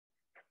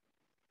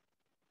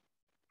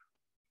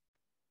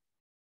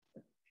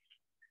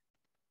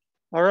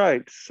All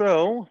right,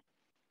 so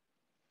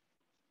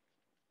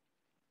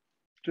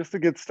just to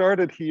get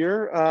started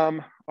here,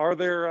 are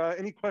there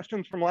any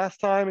questions from last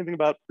time? Anything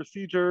about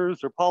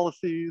procedures or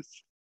policies?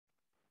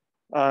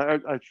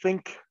 I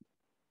think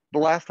the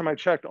last time I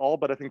checked, all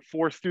but I think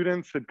 4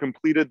 students had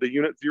completed the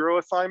Unit 0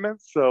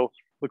 assignments. So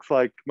looks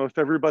like most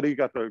everybody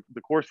got the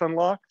course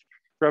unlocked.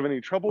 If you have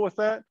any trouble with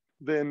that,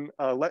 then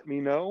let me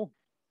know.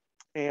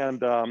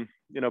 And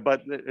you know,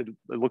 but it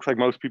looks like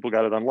most people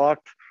got it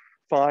unlocked.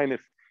 Fine.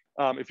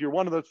 If you're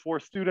one of those 4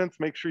 students,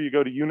 make sure you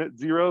go to Unit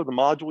 0, the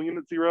module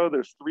Unit 0.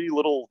 There's 3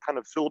 little kind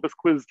of syllabus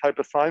quiz type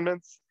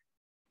assignments.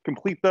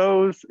 Complete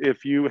those.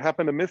 If you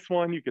happen to miss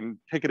one, you can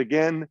take it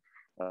again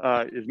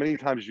as many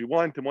times as you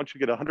want. And once you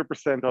get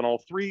 100% on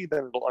all 3,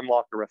 then it'll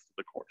unlock the rest of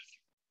the course.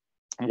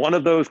 One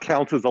of those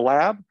counts as a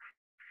lab.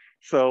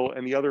 So,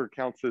 and the other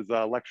counts as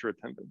lecture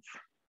attendance.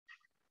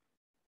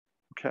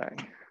 Okay.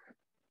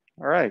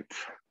 All right.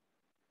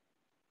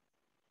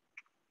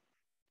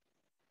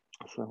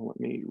 So let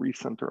me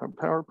recenter on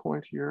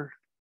PowerPoint here.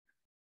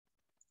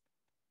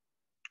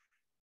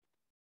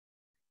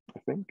 I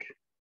think.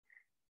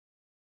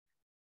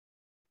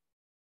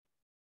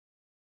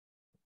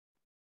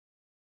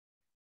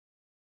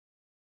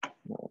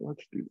 No,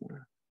 let's do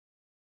that.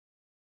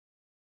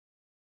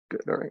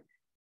 Good, all right.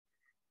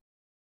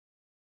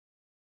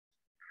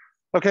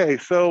 Okay,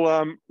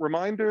 so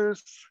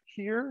reminders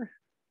here.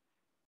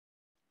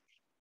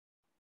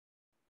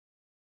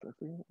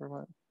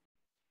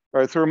 All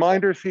right, so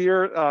reminders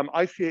here,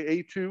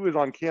 ICA A2 is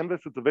on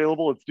Canvas, it's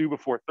available, it's due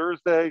before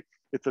Thursday.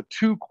 It's a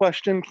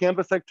 2-question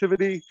Canvas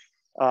activity.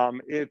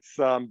 It's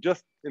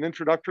just an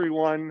introductory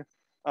one.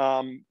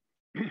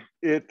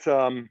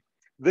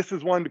 This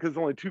is one because it's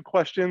only 2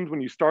 questions.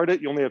 When you start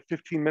it, you only have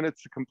 15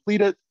 minutes to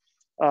complete it,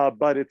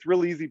 but it's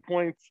real easy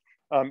points.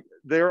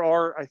 There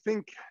are, I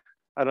think,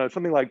 I don't know,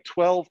 something like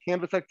 12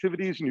 Canvas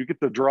activities and you get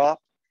to drop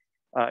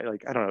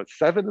like, I don't know,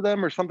 7 of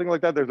them or something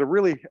like that. There's a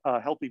really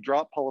healthy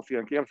drop policy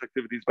on Canvas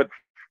activities, but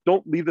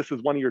don't leave this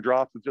as one of your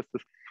drops. It's just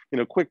this, you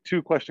know, quick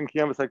 2-question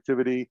Canvas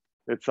activity.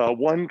 It's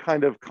one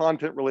kind of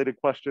content related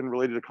question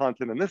related to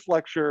content in this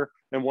lecture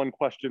and 1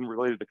 question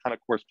related to kind of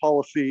course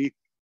policy.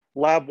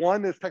 Lab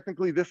 1 is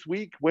technically this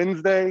week,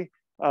 Wednesday.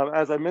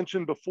 As I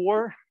mentioned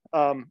before,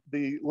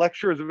 the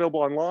lecture is available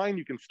online.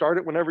 You can start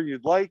it whenever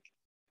you'd like.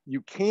 You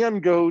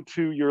can go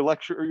to your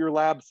lecture or your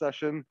lab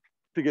session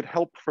to get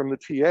help from the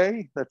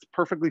TA. That's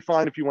perfectly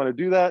fine if you want to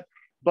do that.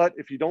 But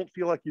if you don't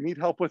feel like you need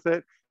help with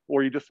it,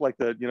 or you just like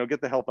to, you know, get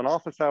the help in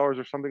office hours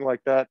or something like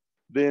that,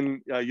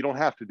 then you don't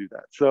have to do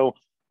that. So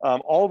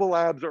all the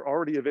labs are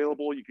already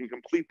available. You can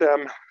complete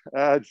them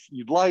as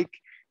you'd like.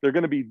 They're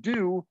going to be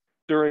due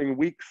during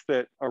weeks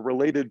that are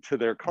related to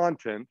their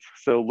content.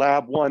 So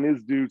lab 1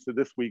 is due to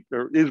this week,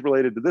 or is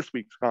related to this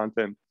week's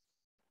content.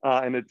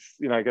 And it's,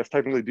 you know, I guess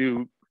technically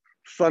due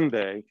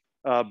Sunday,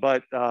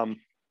 but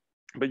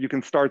you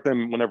can start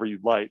them whenever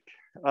you'd like.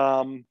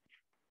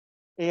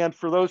 And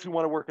for those who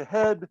want to work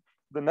ahead,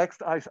 the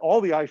next,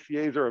 all the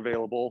ICAs are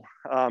available,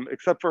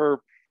 except for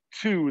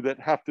 2 that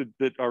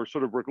are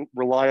sort of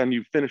rely on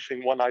you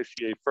finishing 1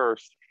 ICA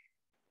first.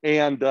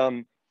 And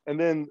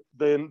then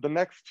the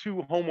next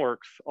 2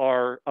 homeworks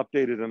are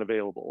updated and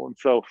available. And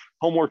so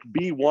homework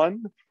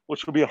B1,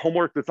 which will be a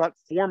homework that's not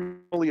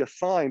formally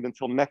assigned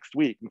until next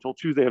week, until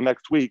Tuesday of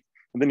next week.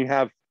 And then you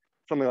have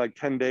something like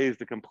 10 days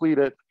to complete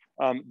it.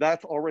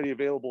 That's already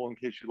available in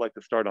case you'd like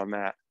to start on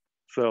that.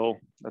 So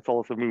that's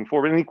also moving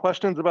forward. Any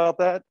questions about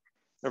that?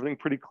 Everything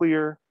pretty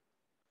clear?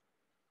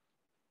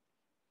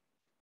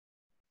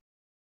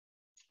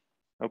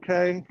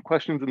 Okay,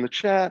 questions in the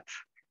chat?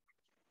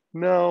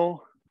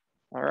 No?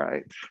 All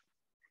right.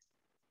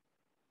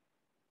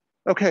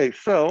 Okay,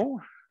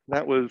 so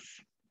that was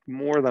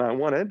more than I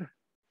wanted.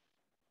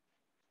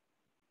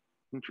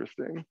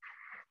 Interesting.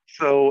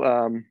 So,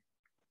 all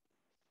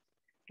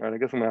right, I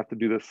guess I'm gonna have to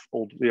do this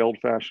the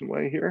old-fashioned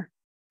way here.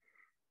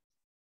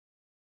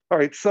 All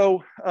right,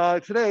 so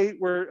today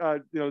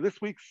we're, you know, this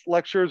week's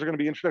lectures are going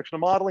to be Introduction to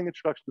Modeling,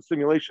 Introduction to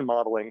Simulation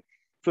Modeling.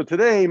 So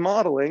today,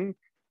 modeling,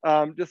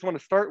 just want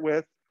to start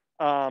with,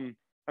 I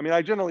mean,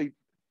 I generally,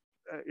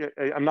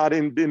 I'm not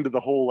into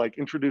the whole like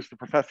introduce the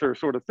professor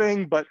sort of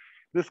thing, but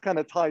this kind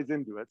of ties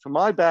into it. So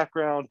my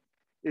background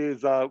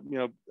is, you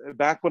know,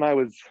 back when I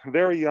was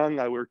very young,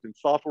 I worked in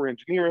software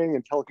engineering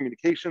and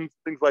telecommunications,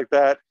 things like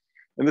that.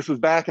 And this was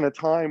back in a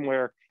time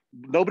where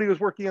nobody was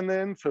working in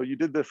then. So you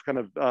did this kind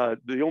of,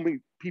 the only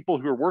people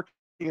who were working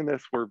in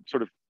this were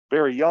sort of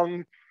very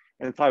young.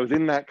 And so I was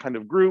in that kind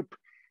of group.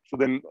 So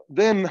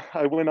then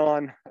I went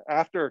on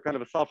after kind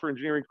of a software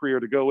engineering career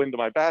to go into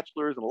my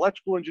bachelor's in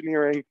electrical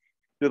engineering,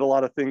 did a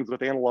lot of things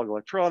with analog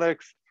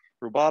electronics,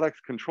 robotics,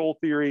 control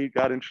theory,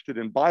 got interested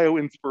in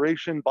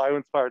bio-inspiration,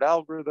 bio-inspired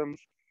algorithms,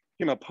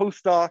 became a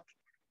postdoc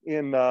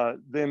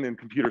then in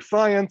computer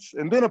science,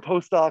 and then a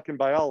postdoc in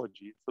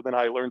biology. So then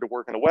I learned to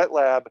work in a wet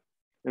lab.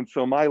 And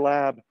so my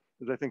lab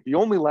is, I think, the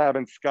only lab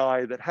in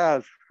Sky that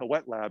has a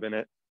wet lab in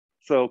it.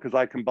 So, because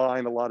I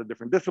combine a lot of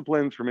different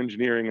disciplines from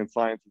engineering and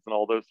sciences and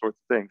all those sorts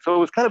of things. So it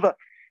was kind of a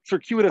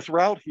circuitous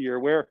route here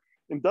where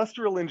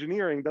industrial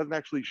engineering doesn't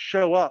actually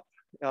show up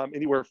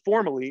anywhere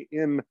formally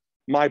in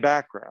my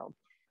background.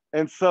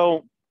 And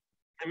so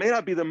it may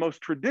not be the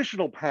most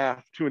traditional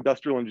path to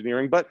industrial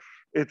engineering, but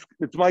it's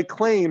my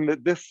claim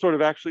that this sort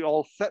of actually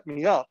all set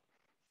me up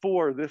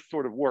for this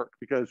sort of work,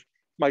 because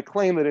my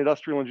claim that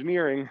industrial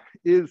engineering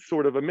is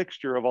sort of a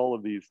mixture of all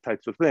of these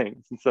types of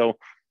things. And so,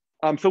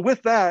 so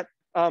with that,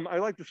 I'd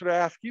like to sort of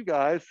ask you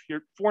guys,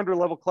 your 400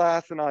 level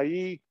class in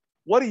IE,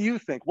 what do you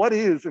think? What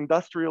is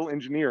industrial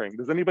engineering?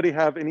 Does anybody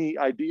have any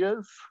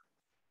ideas?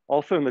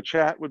 Also in the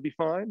chat would be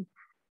fine.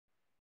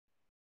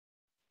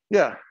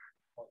 Yeah.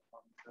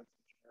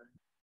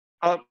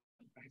 I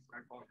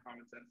call it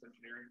common sense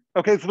engineering.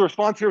 Okay, so the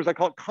response here is I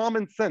call it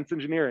common sense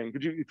engineering.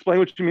 Could you explain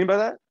what you mean by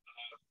that?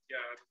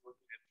 Yeah, I was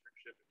working at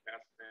internship at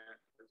Castman.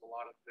 There's a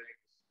lot of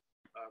things,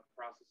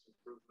 process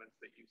improvements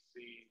that you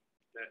see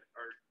that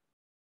are,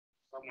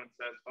 someone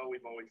says, oh,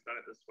 we've always done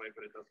it this way,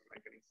 but it doesn't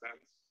make any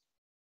sense.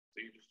 So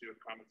you just do a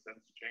common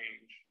sense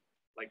change,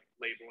 like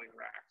labeling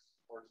racks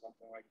or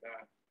something like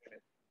that, and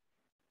it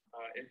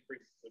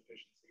increases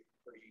efficiency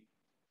pretty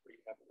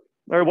heavily.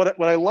 All right,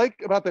 what I like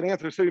about that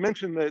answer, so you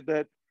mentioned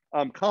that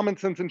common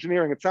sense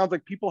engineering, it sounds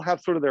like people have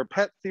sort of their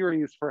pet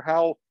theories for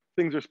how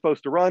things are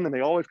supposed to run, and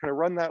they always kind of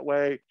run that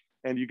way.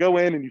 And you go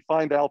in and you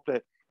find out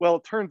that, well,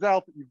 it turns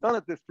out that you've done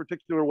it this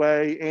particular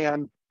way,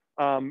 and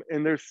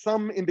there's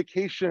some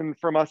indication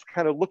from us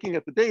kind of looking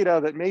at the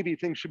data that maybe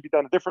things should be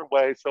done a different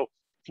way. So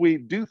if we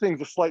do things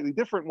a slightly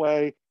different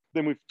way,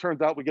 then it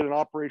turns out we get an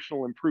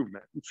operational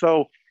improvement. And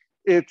so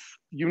it's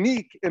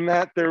unique in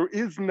that there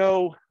is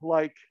no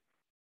like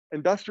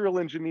industrial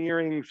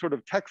engineering sort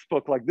of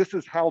textbook, like this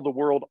is how the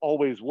world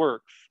always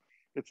works.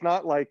 It's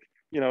not like,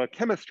 a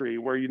chemistry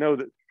where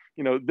that,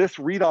 this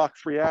redox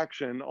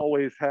reaction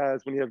always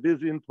has, when you have these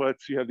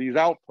inputs, you have these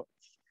outputs.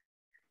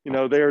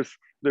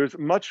 There's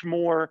much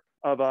more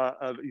of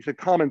you said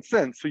common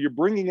sense. So you're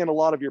bringing in a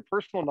lot of your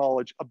personal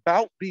knowledge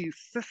about these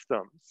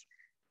systems,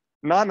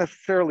 not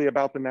necessarily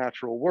about the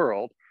natural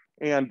world,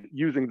 and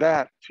using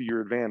that to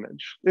your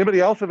advantage. Anybody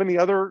else have any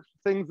other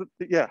things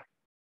yeah.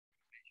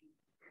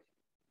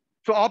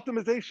 So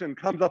optimization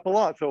comes up a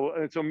lot.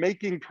 So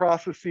making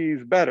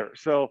processes better.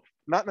 So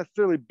not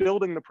necessarily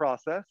building the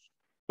process,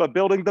 but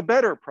building the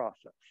better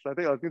process. I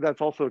think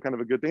that's also kind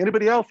of a good thing.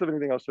 Anybody else have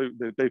anything else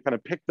that they kind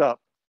of picked up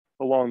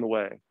along the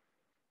way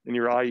in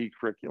your IE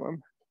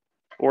curriculum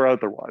or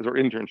otherwise, or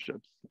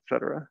internships, et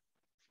cetera?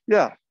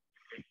 Yeah.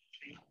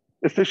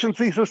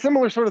 Efficiency, so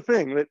similar sort of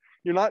thing, that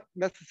you're not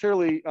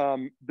necessarily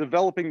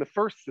developing the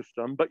first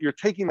system, but you're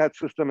taking that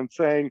system and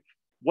saying,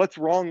 what's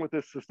wrong with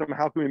this system?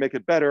 How can we make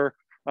it better?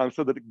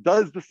 So that it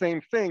does the same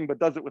thing, but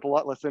does it with a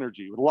lot less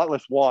energy, with a lot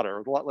less water,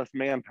 with a lot less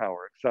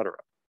manpower, et cetera.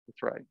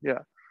 That's right, yeah,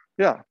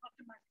 yeah.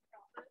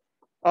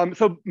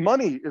 So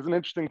money is an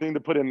interesting thing to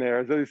put in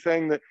there. So he's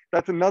saying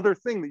that's another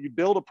thing, that you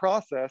build a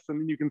process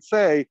and then you can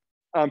say,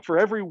 for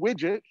every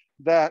widget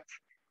that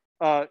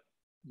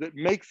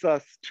makes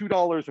us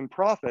 $2 in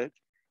profit,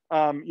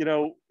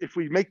 if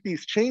we make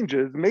these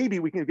changes, maybe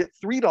we can get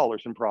 $3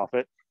 in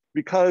profit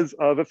because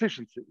of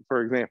efficiency,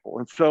 for example.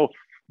 And so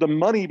the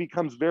money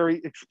becomes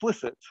very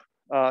explicit.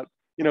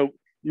 You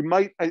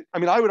might, I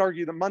would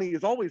argue that money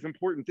is always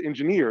important to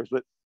engineers,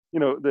 that,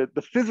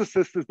 the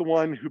physicist is the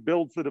one who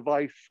builds the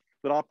device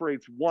that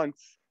operates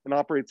once and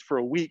operates for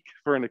a week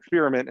for an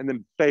experiment and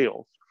then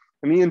fails.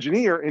 And the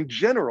engineer in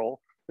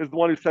general is the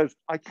one who says,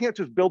 I can't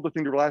just build the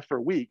thing to last for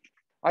a week.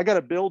 I got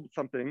to build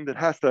something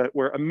that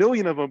where 1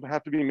 million of them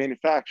have to be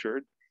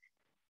manufactured,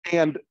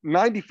 and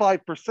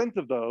 95%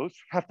 of those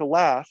have to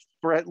last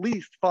for at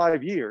least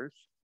 5 years,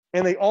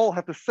 and they all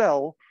have to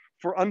sell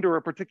for under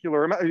a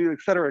particular amount, et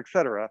cetera, et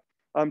cetera.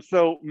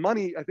 So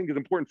money, I think, is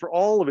important for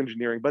all of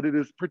engineering, but it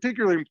is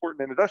particularly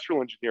important in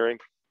industrial engineering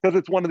because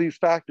it's one of these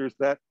factors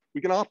that we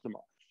can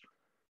optimize.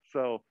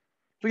 So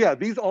yeah,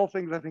 these all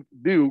things I think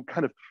do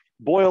kind of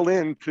boil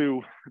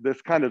into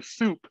this kind of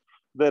soup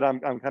that I'm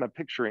kind of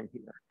picturing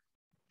here.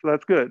 So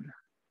that's good.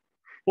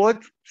 Well,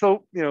 let's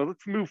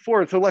move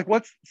forward. So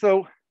let's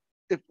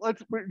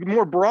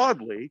more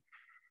broadly,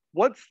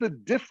 what's the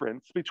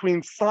difference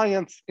between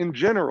science in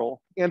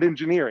general and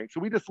engineering? So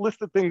we just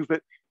listed things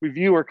that we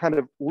view are kind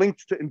of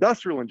linked to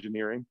industrial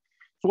engineering.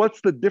 So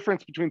what's the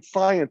difference between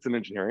science and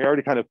engineering? I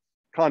already kind of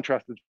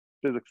contrasted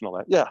physics and all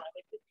that. Yeah.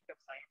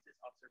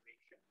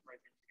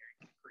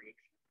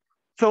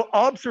 So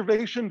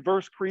observation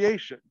versus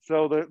creation.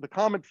 So the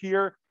comment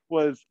here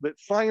was that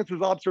science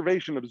is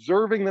observation,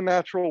 observing the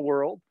natural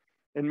world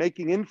and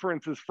making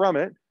inferences from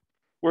it,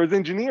 whereas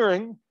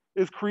engineering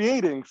is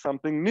creating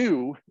something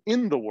new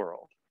in the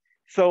world.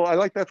 So I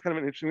like that's kind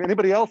of an interesting.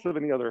 Anybody else have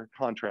any other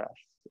contrasts?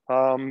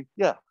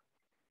 Yeah.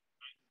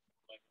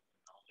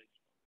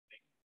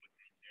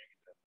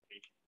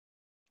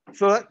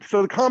 So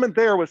the comment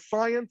there was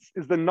science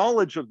is the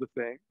knowledge of the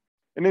thing,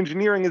 and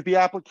engineering is the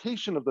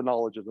application of the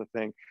knowledge of the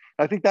thing.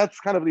 I think that's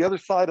kind of the other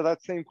side of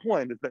that same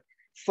coin, is that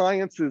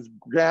science is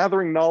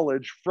gathering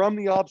knowledge from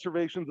the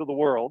observations of the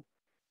world,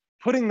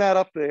 putting that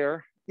up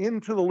there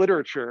into the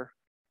literature,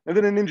 And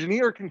then an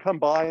engineer can come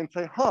by and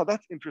say, huh,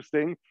 that's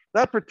interesting.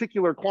 That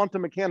particular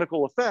quantum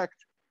mechanical effect,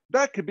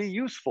 that could be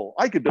useful.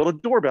 I could build a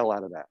doorbell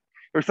out of that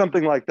or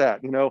something like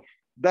that.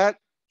 That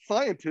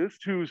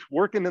scientist who's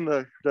working in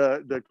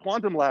the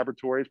quantum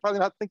laboratory is probably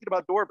not thinking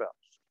about doorbells.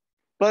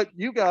 But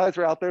you guys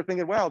are out there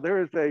thinking, wow,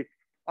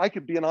 I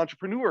could be an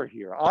entrepreneur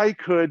here. I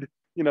could,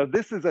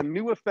 this is a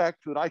new effect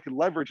that I could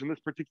leverage in this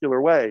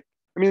particular way.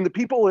 I mean, the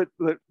people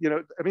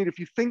if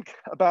you think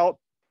about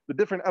the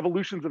different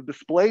evolutions of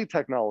display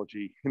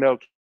technology,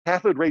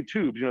 cathode ray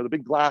tubes, the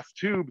big glass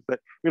tubes that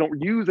we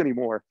don't use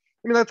anymore.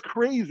 I mean, that's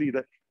crazy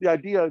that the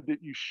idea that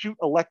you shoot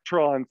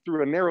electrons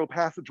through a narrow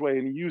passageway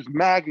and you use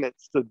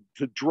magnets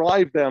to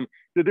drive them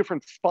to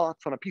different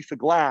spots on a piece of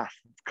glass.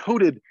 It's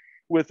coated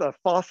with a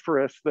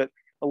phosphorus that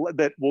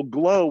will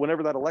glow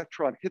whenever that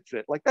electron hits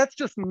it. Like, that's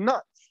just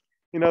nuts.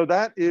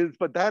 That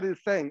is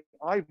saying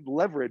I've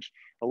leveraged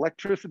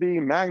electricity,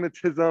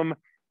 magnetism,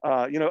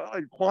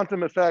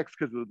 quantum effects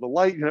because of the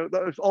light,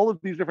 there's all of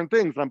these different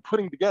things I'm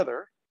putting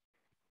together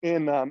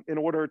in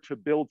order to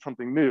build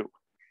something new.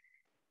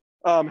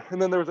 And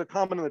then there was a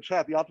comment in the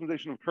chat, the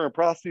optimization of current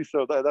processes.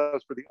 So that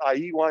was for the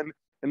IE one.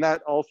 And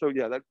that also,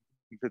 that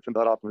fits into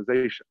that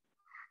optimization.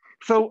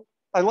 So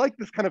I like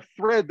this kind of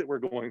thread that we're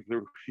going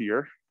through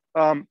here.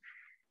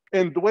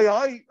 And the way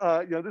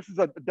this is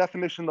a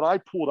definition that I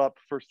pulled up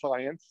for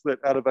science that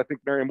out of, I think,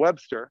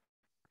 Merriam-Webster.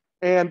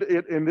 And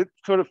it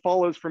sort of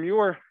follows from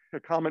your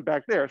comment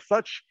back there.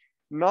 Such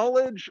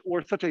knowledge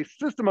or such a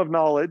system of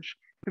knowledge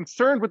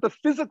concerned with the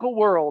physical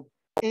world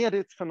and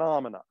its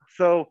phenomena.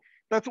 So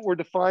that's what we're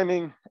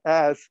defining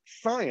as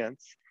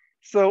science.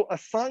 So a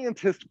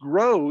scientist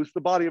grows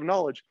the body of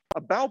knowledge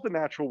about the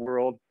natural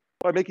world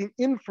by making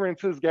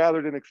inferences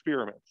gathered in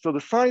experiments. So the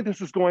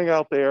scientist is going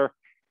out there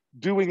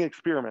doing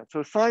experiments.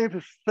 So a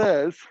scientist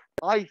says,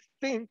 I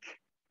think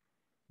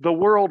the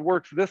world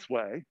works this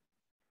way.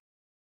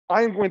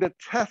 I am going to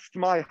test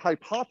my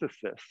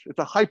hypothesis. It's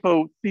a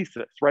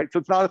hypothesis, right? So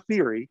it's not a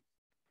theory.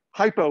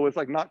 Hypo is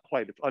like not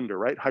quite, it's under,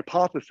 right?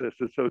 Hypothesis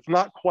is, so it's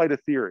not quite a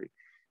theory.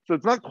 So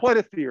it's not quite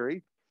a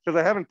theory because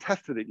I haven't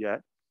tested it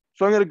yet.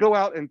 So I'm going to go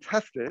out and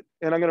test it,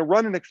 and I'm going to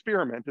run an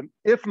experiment. And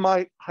if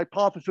my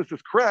hypothesis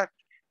is correct,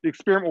 the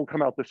experiment will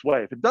come out this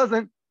way. If it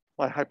doesn't,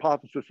 my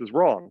hypothesis is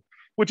wrong,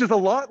 which is a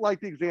lot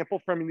like the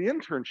example from the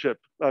internship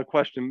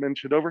question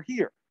mentioned over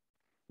here.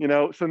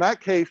 So in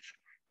that case,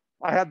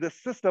 I had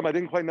this system. I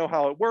didn't quite know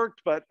how it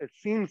worked, but it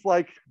seems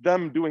like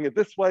them doing it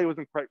this way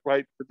wasn't quite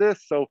right for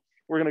this. So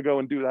we're going to go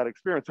and do that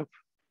experiment. So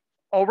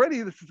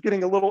already this is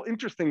getting a little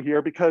interesting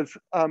here because,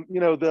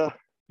 the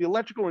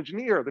electrical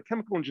engineer, the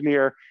chemical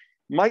engineer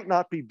might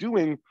not be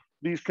doing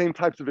these same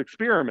types of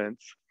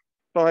experiments,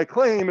 but my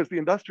claim is the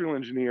industrial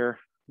engineer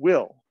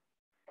will.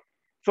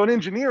 So in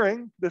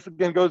engineering, this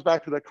again goes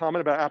back to the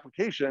comment about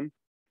application.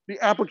 The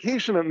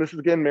application, and this is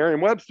again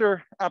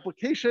Merriam-Webster,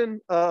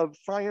 application of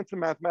science and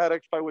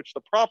mathematics by which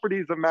the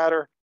properties of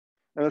matter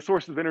and the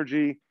sources of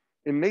energy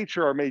in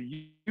nature are made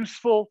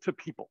useful to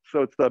people.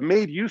 So it's the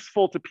made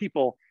useful to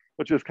people,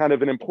 which is kind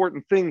of an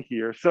important thing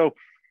here. So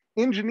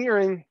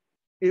engineering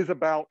is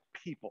about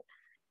people,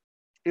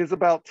 is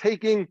about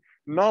taking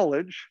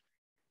knowledge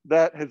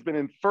that has been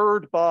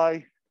inferred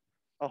by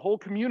a whole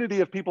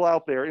community of people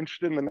out there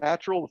interested in the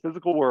natural, the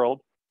physical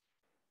world,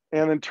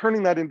 and then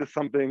turning that into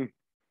something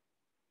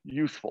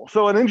useful.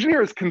 So an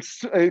engineer is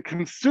a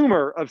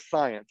consumer of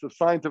science, of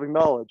scientific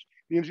knowledge.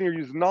 The engineer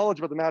uses knowledge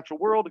about the natural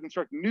world to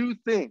construct new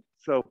things.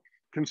 So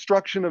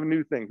construction of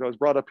new things, that was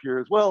brought up here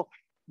as well,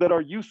 that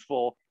are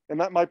useful. And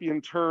that might be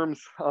in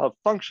terms of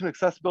function,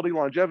 accessibility,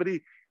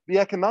 longevity. The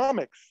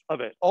economics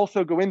of it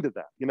also go into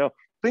that.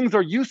 Things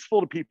are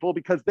useful to people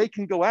because they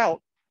can go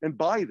out and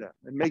buy them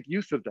and make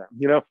use of them.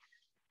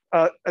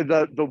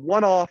 The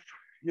one-off,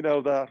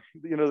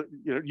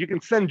 you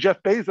can send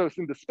Jeff Bezos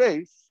into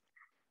space,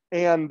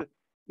 and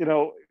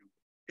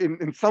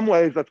in some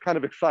ways that's kind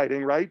of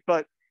exciting, right?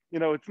 But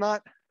it's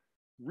not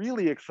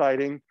really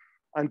exciting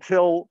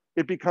until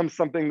it becomes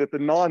something that the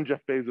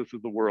non-Jeff Bezos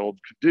of the world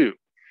could do.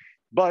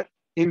 But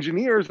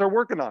engineers are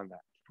working on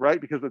that, right?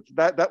 Because it's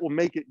that will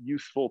make it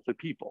useful to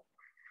people.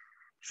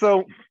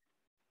 So,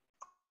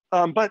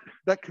 but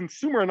that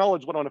consumer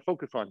knowledge, what I want to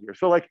focus on here.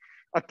 So like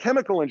a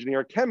chemical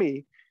engineer,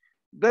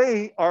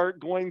 they are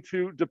going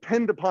to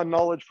depend upon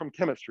knowledge from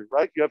chemistry,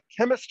 right? You have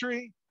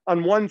chemistry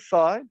on one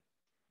side,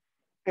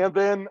 and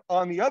then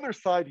on the other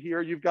side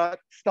here, you've got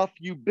stuff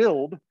you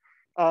build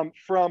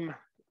from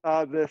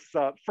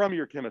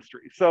your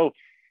chemistry. So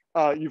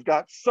you've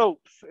got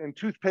soaps and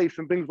toothpaste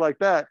and things like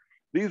that.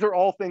 These are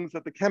all things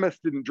that the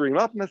chemist didn't dream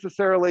up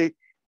necessarily,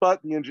 but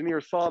the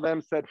engineer saw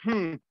them, said,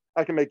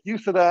 I can make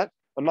use of that.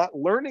 I'm not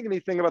learning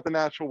anything about the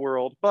natural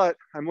world, but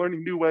I'm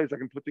learning new ways I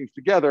can put things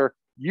together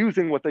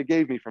using what they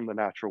gave me from the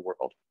natural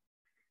world.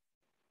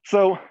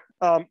 So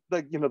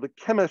the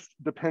chemist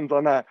depends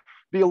on that.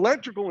 The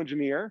electrical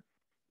engineer,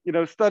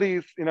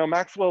 studies,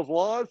 Maxwell's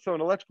laws. So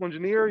an electrical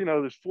engineer,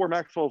 there's 4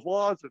 Maxwell's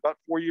laws, there's about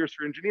 4 years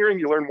for engineering,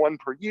 you learn 1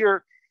 per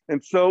year.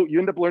 And so you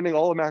end up learning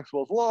all of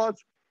Maxwell's laws.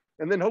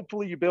 And then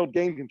hopefully you build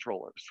game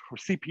controllers or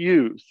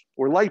CPUs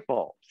or light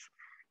bulbs.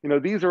 You know,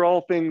 these are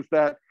all things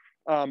that,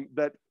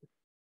 that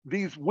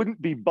these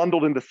wouldn't be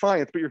bundled into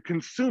science, but you're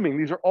consuming.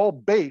 These are all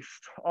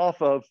based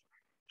off of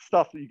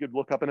stuff that you could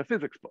look up in a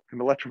physics book, an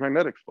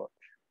electromagnetics book.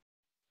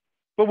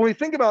 But when we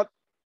think about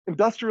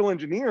industrial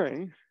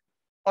engineering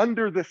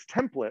under this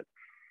template,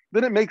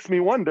 then it makes me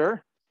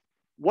wonder,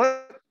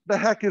 what the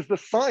heck is the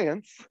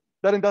science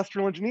that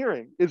industrial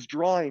engineering is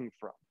drawing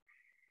from?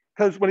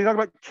 Because when you talk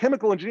about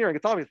chemical engineering,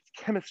 it's obvious,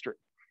 it's chemistry.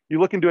 You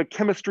look into a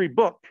chemistry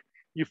book,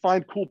 you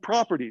find cool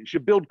properties, you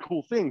build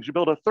cool things, you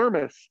build a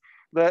thermos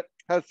that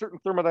has certain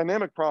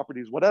thermodynamic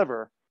properties,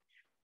 whatever.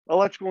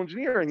 Electrical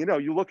engineering, you know,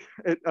 you look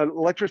at an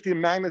electricity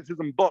and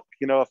magnetism book,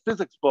 you know, a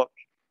physics book,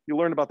 you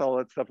learn about all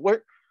that stuff.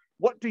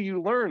 What do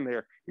you learn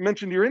there? You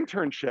mentioned your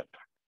internship.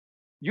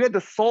 You had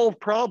to solve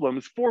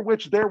problems for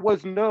which there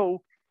was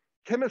no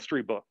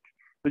chemistry book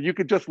that you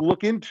could just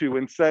look into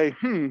and say,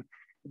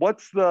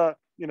 what's the,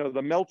 you know,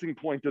 the melting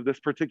point of this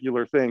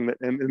particular thing,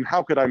 and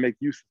how could I make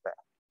use of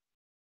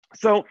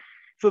that?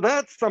 So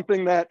that's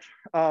something that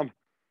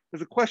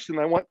is a question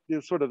I want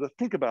you sort of to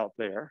think about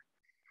there.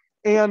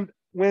 And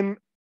when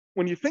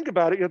you think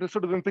about it, you have to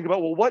sort of then think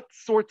about, well, what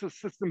sorts of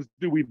systems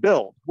do we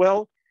build?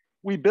 Well,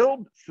 we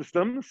build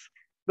systems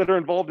that are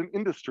involved in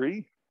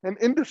industry, and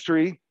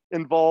industry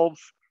involves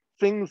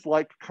things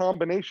like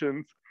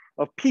combinations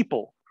of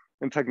people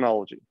and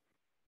technology.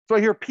 So I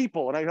hear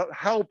people and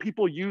how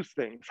people use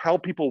things, how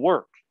people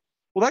work.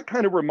 Well, that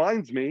kind of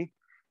reminds me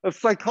of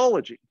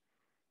psychology.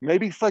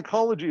 Maybe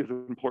psychology is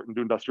important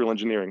to industrial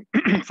engineering.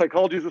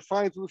 Psychology is a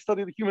science of the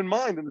study of the human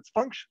mind and its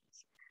functions,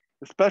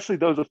 especially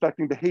those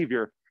affecting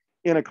behavior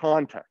in a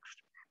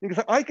context.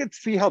 Because I could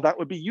see how that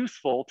would be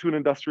useful to an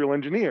industrial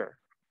engineer,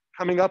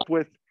 coming up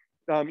with,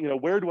 you know,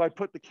 where do I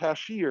put the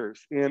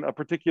cashiers in a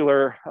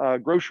particular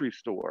grocery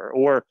store?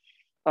 Or,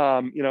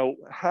 you know,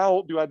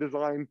 how do I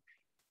design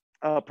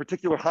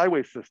particular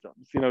highway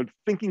systems? You know,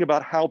 thinking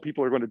about how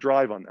people are going to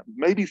drive on them.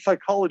 Maybe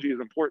psychology is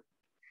important.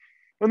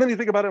 And then you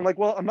think about it and like,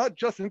 well, I'm not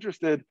just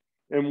interested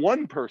in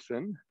one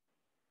person.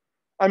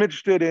 I'm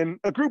interested in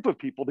a group of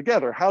people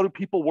together. How do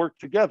people work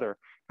together?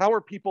 How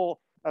are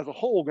people as a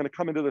whole going to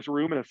come into this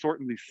room and assort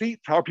in these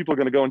seats? How are people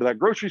going to go into that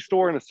grocery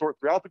store and assort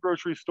throughout the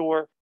grocery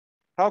store?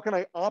 How can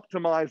I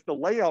optimize the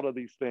layout of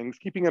these things,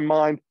 keeping in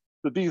mind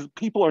that these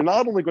people are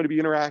not only going to be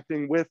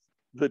interacting with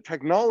the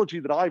technology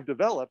that I've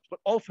developed, but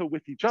also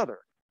with each other?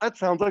 That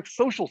sounds like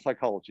social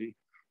psychology.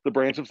 The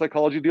branch of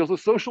psychology deals with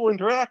social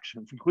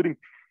interactions, including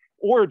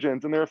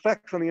origins and their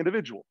effects on the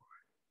individual.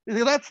 You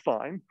see, that's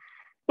fine.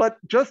 But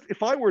just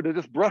if I were to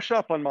just brush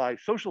up on my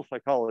social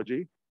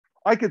psychology,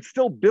 I could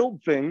still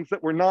build things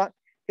that were not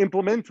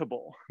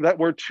implementable, that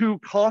were too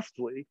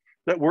costly,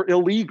 that were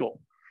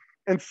illegal.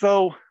 And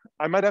so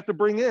I might have to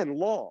bring in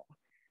law,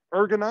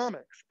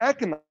 ergonomics,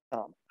 economics.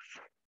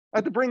 I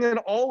have to bring in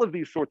all of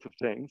these sorts of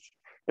things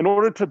in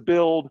order to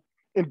build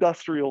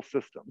industrial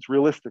systems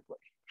realistically.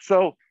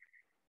 So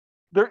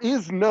there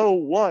is no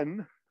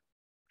one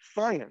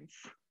science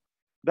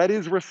that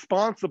is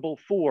responsible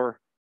for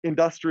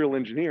industrial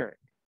engineering.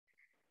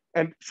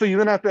 And so you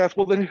then have to ask,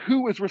 well, then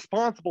who is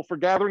responsible for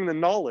gathering the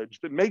knowledge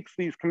that makes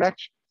these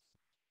connections?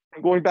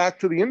 And going back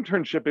to the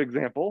internship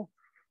example,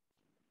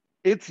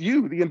 it's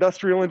you, the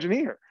industrial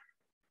engineer.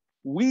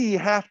 We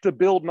have to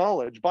build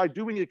knowledge by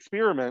doing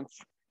experiments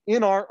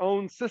in our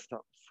own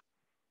systems.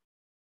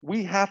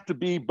 We have to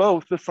be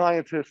both the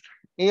scientist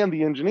and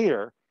the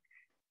engineer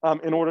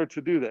in order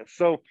to do this.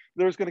 So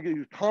there's going to be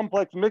these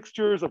complex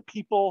mixtures of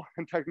people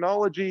and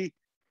technology.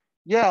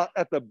 Yeah,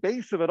 at the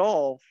base of it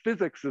all,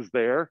 physics is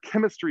there,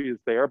 chemistry is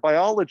there,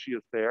 biology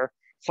is there,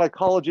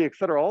 psychology, et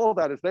cetera, all of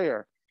that is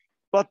there.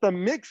 But the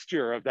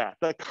mixture of that,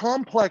 the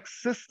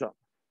complex system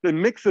that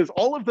mixes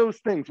all of those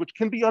things, which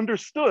can be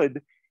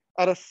understood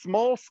at a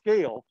small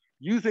scale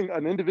using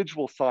an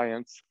individual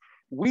science,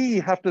 we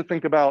have to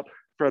think about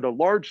for at a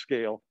large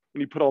scale when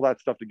you put all that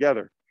stuff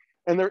together.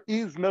 And there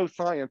is no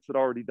science that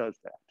already does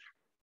that.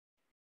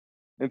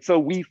 And so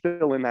we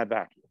fill in that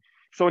vacuum.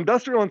 So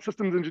industrial and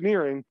systems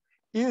engineering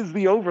is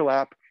the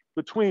overlap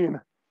between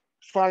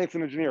science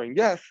and engineering.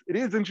 Yes, it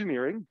is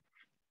engineering,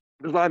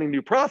 designing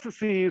new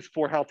processes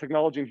for how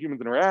technology and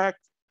humans interact,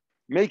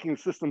 making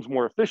systems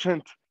more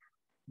efficient.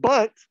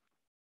 But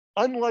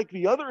unlike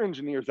the other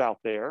engineers out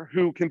there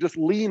who can just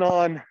lean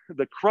on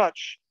the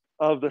crutch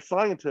of the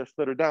scientists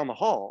that are down the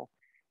hall,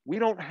 we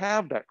don't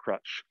have that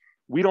crutch.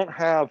 We don't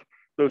have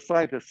those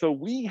scientists. So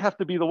we have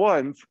to be the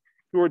ones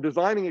who are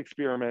designing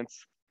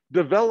experiments,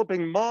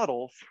 developing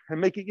models,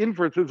 and making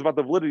inferences about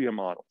the validity of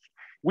models.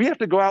 We have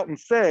to go out and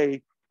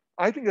say,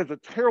 I think it's a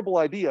terrible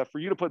idea for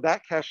you to put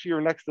that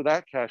cashier next to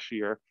that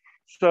cashier.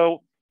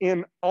 So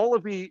in all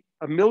of the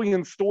 1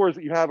 million stores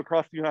that you have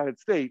across the United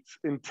States,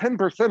 in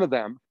 10% of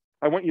them,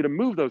 I want you to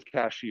move those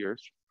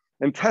cashiers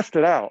and test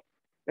it out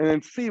and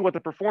then see what the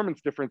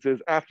performance difference is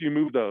after you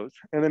move those.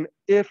 And then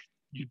if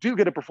you do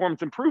get a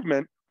performance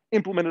improvement,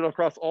 implement it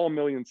across all 1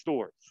 million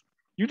stores.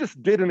 You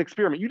just did an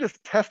experiment. You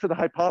just tested a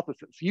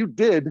hypothesis. You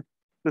did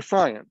the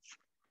science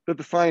that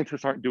the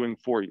scientists aren't doing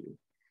for you.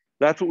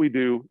 That's what we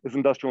do as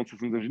industrial and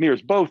systems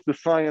engineers, both the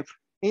science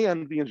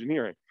and the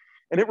engineering.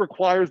 and it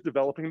requires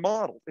developing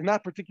models. In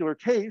that particular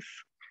case,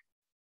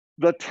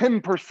 the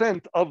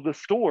 10% of the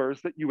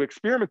stores that you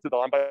experimented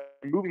on by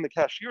moving the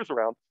cashiers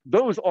around,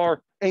 those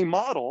are a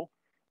model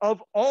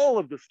of all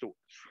of the stores.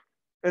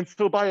 And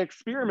so by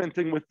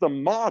experimenting with the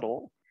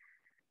model,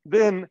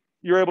 then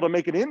you're able to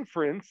make an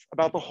inference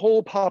about the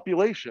whole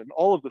population,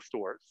 all of the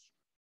stores.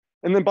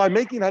 And then by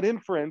making that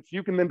inference,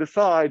 you can then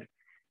decide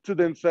to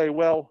then say,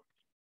 well,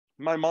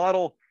 my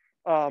model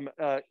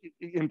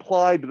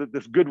implied that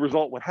this good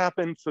result would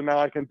happen, so now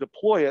I can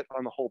deploy it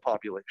on the whole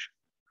population.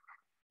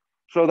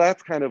 So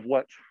that's kind of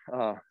what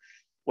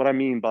I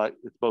mean by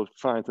it's both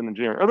science and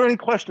engineering. Are there any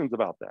questions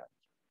about that?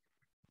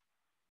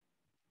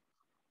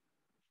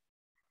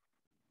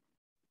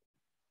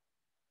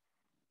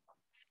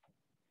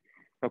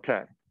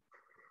 Okay.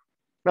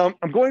 Now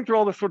I'm going through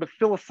all this sort of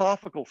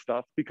philosophical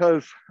stuff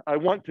because I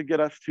want to get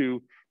us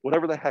to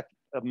whatever the heck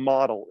a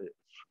model is,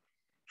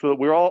 so that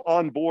we're all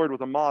on board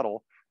with a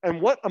model and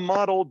what a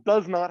model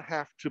does not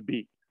have to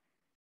be.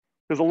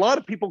 Because a lot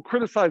of people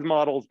criticize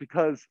models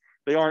because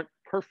they aren't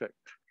perfect.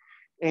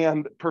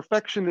 And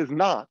perfection is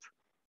not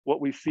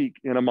what we seek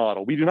in a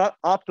model. We do not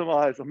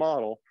optimize a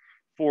model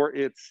for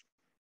its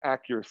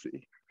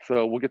accuracy.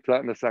 So we'll get to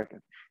that in a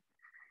second.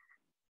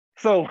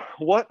 So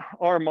what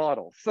are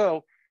models?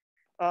 So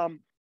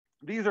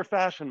these are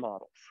fashion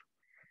models.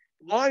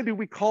 Why do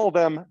we call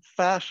them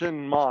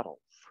fashion models?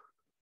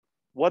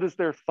 What is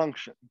their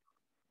function?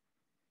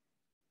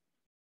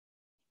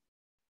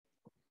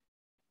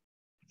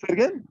 Say it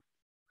again.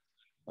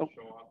 Oh.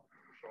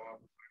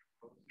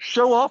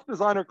 Show off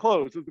designer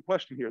clothes is the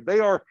question here. They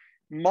are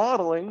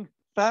modeling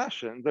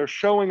fashion. They're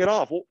showing it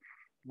off. Well,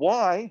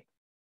 why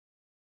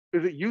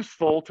is it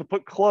useful to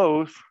put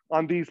clothes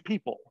on these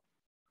people?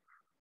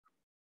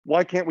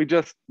 Why can't we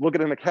just look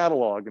at it in a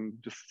catalog and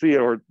just see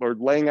it, or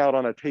laying out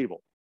on a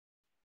table?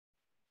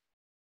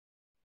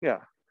 Yeah.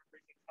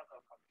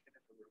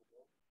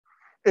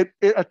 It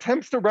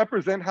attempts to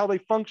represent how they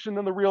function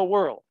in the real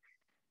world.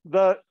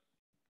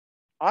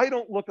 I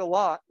don't look a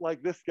lot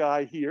like this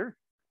guy here.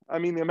 I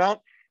mean, the amount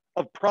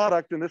of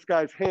product in this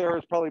guy's hair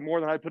is probably more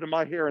than I put in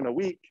my hair in a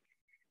week,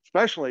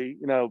 especially,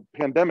 you know,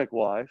 pandemic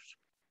wise.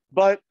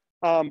 But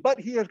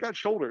he has got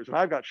shoulders and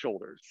I've got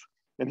shoulders,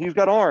 and he's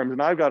got arms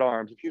and I've got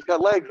arms, and he's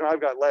got legs and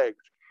I've got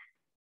legs.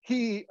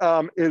 He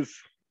is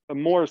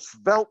more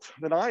svelte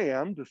than I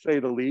am, to say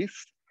the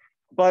least,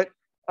 but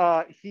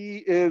he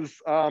is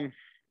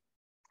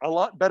a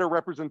lot better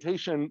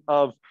representation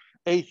of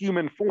a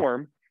human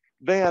form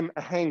than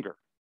a hanger.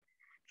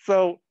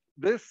 So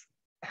this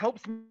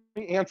helps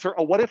me answer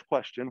a what if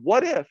question.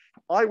 What if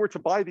I were to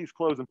buy these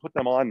clothes and put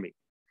them on me?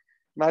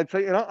 And I'd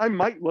say, you know, I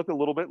might look a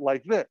little bit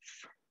like this.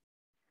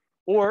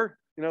 Or,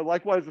 you know,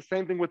 likewise, the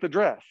same thing with the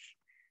dress.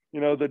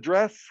 You know, the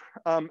dress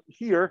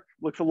here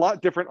looks a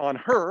lot different on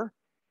her.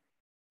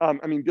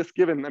 I mean, just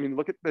given, I mean,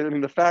 look at, I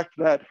mean, the fact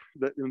that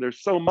you know,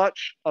 there's so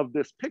much of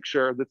this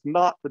picture that's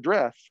not the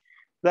dress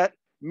that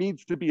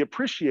needs to be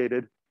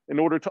appreciated in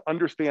order to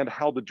understand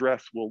how the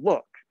dress will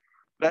look,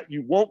 that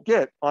you won't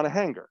get on a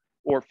hanger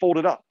or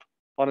folded up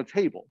on a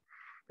table.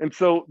 And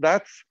so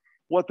that's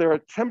what they're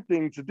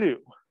attempting to do.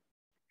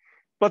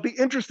 But the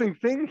interesting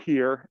thing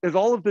here is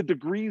all of the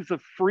degrees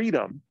of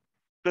freedom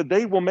that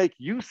they will make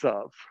use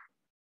of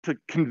to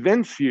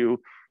convince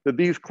you that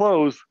these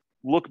clothes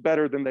look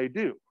better than they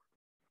do.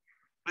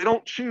 They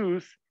don't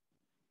choose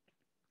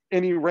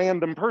any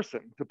random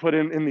person to put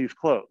in these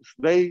clothes.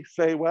 They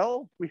say,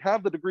 well, we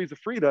have the degrees of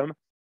freedom,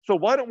 so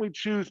why don't we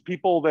choose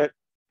people that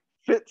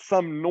fit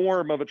some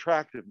norm of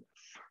attractiveness?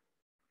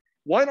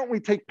 Why don't we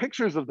take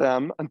pictures of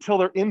them until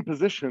they're in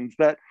positions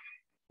that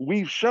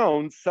we've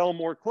shown sell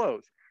more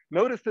clothes?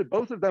 Notice that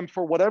both of them,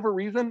 for whatever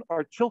reason,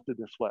 are tilted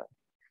this way.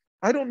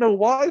 I don't know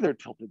why they're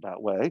tilted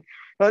that way,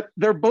 but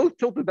they're both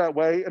tilted that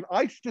way. And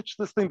I stitched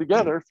this thing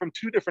together from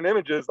two different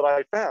images that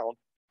I found,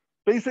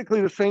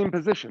 basically the same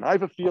position. I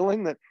have a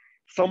feeling that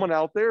someone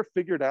out there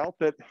figured out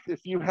that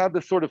if you have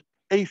this sort of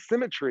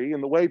asymmetry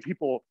in the way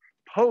people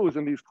pose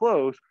in these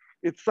clothes,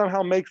 it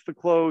somehow makes the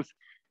clothes,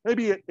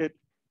 maybe it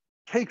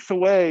takes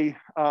away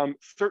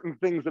certain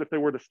things that if they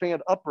were to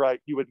stand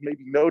upright, you would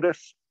maybe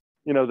notice,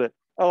 you know, that,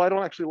 oh, I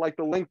don't actually like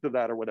the length of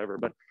that or whatever,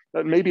 but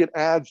that maybe it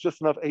adds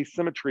just enough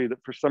asymmetry that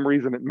for some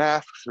reason it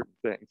masks certain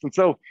things. And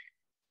so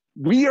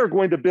we are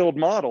going to build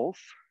models,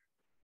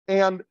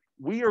 and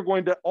we are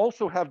going to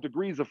also have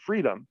degrees of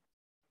freedom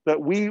that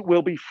we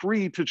will be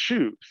free to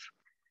choose.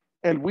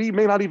 And we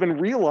may not even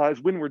realize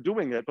when we're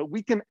doing it, but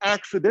we can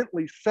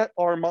accidentally set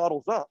our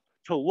models up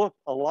to look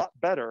a lot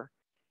better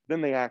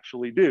than they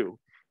actually do.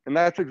 And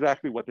that's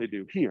exactly what they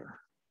do here.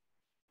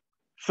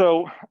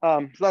 So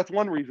that's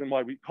one reason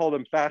why we call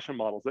them fashion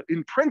models.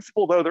 In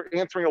principle, though, they're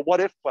answering a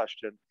what if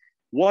question.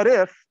 What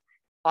if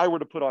I were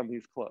to put on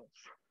these clothes?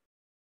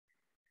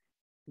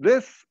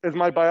 This, as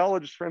my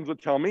biologist friends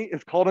would tell me,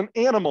 is called an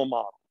animal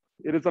model.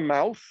 It is a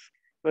mouse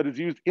that is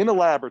used in a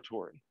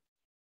laboratory.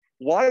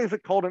 Why is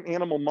it called an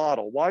animal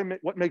model?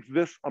 What makes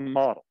this a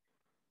model?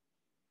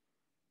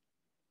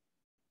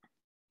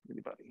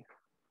 Anybody?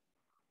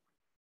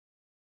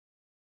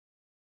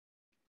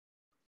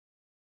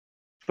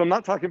 So I'm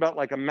not talking about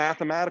like a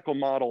mathematical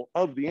model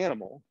of the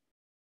animal.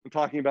 I'm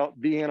talking about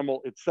the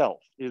animal itself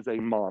is a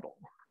model.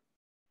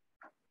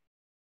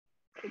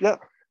 Yeah.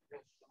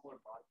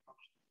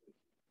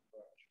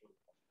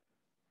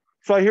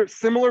 So I hear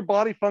similar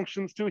body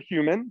functions to a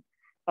human,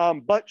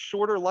 but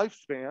shorter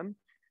lifespan.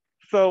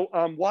 So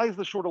why is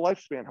the shorter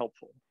lifespan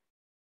helpful?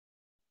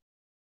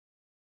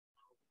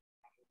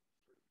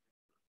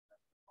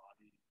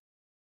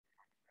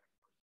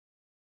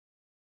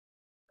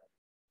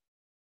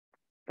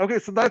 Okay,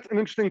 so that's an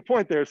interesting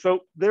point there.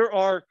 So there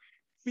are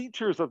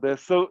features of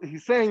this. So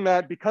he's saying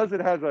that because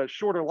it has a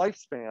shorter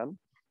lifespan,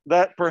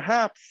 that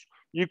perhaps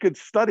you could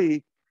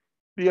study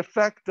the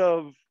effect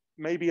of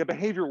maybe a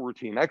behavioral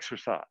routine,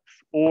 exercise,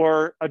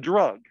 or a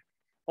drug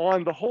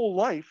on the whole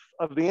life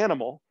of the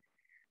animal.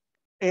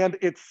 And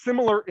it's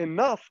similar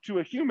enough to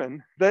a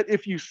human that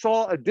if you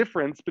saw a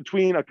difference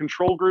between a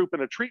control group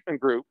and a treatment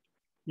group,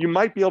 you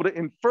might be able to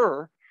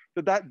infer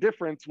that that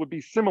difference would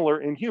be similar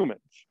in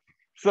humans.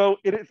 So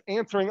it is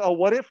answering a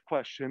what if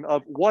question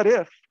of what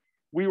if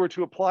we were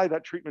to apply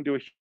that treatment to a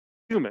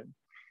human.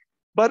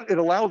 But it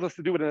allows us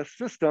to do it in a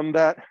system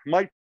that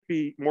might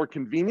be more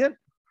convenient.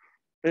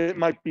 It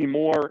might be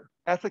more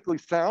ethically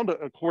sound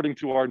according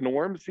to our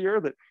norms here,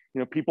 that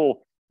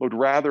people would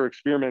rather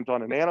experiment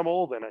on an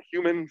animal than a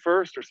human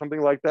first or something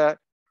like that.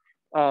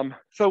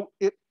 So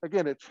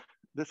it's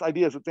this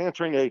idea is it's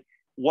answering a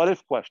what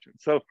if question.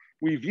 So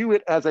we view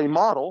it as a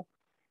model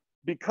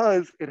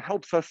because it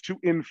helps us to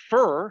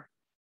infer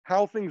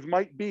how things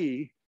might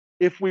be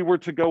if we were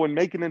to go and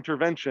make an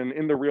intervention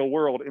in the real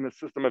world in a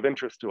system of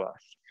interest to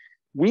us.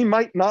 We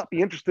might not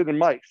be interested in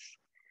mice,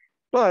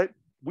 but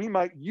we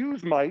might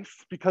use mice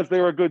because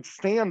they're a good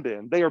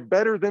stand-in. They are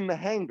better than the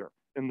hanger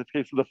in the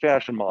case of the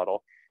fashion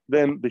model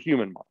than the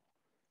human model.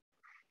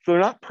 So they're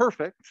not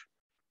perfect,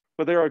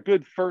 but they're a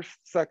good first,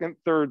 second,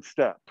 third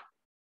step.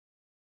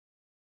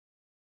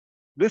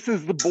 This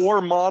is the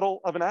Bohr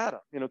model of an atom.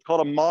 It's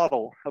called a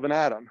model of an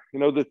atom.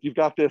 That you've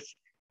got this,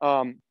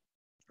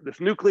 this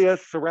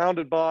nucleus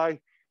surrounded by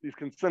these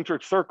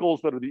concentric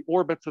circles that are the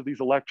orbits of these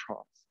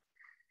electrons.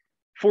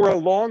 For a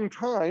long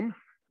time,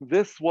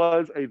 this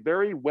was a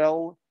very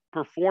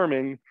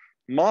well-performing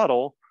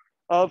model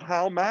of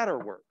how matter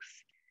works.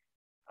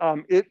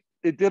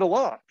 It did a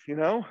lot,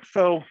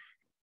 So,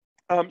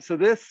 so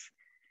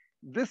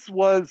this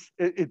was,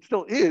 it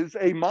still is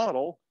a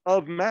model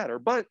of matter,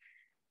 but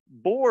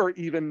Bohr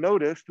even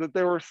noticed that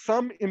there were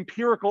some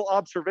empirical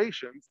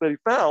observations that he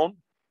found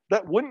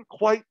that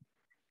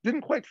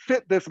didn't quite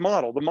fit this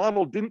model. The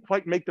model didn't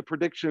quite make the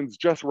predictions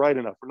just right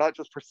enough, or not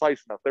just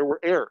precise enough. There were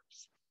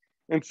errors.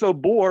 And so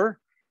Bohr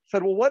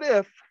said, well, what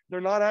if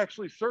they're not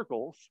actually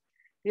circles?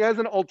 He has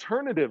an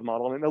alternative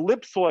model, an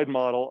ellipsoid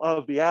model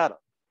of the atom,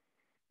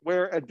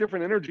 where at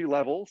different energy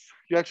levels,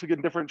 you actually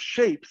get different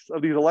shapes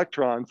of these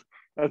electrons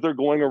as they're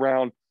going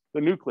around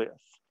the nucleus.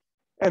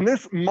 And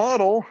this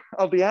model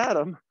of the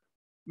atom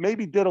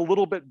maybe did a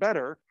little bit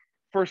better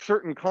for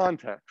certain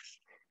contexts,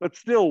 but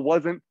still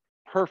wasn't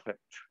perfect.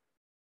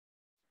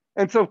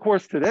 And so, of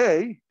course,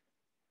 today,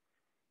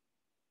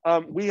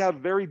 we have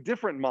very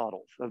different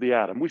models of the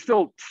atom. We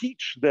still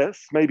teach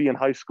this, maybe in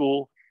high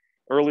school,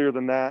 earlier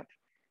than that.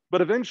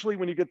 But eventually,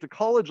 when you get to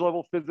college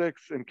level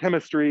physics and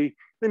chemistry,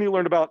 then you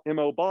learn about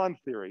MO bond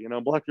theory,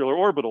 molecular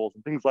orbitals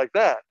and things like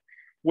that,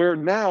 where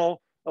now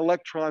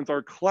electrons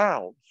are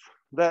clouds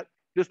that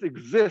just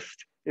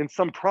exist in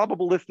some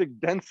probabilistic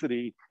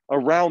density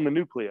around the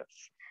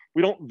nucleus.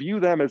 We don't view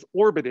them as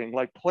orbiting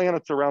like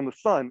planets around the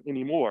sun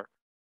anymore.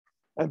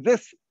 And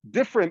this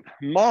different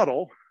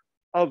model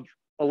of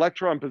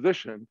electron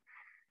position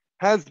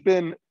has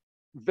been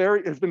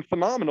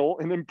phenomenal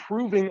in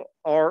improving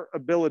our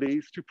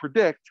abilities to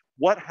predict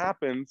what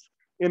happens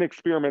in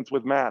experiments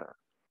with matter.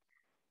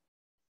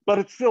 But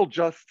it's still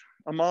just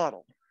a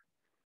model.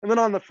 And then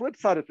on the flip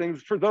side of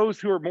things, for those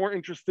who are more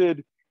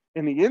interested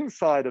in the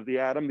inside of the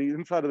atom, the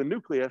inside of the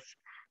nucleus,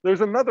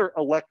 there's another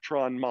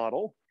electron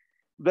model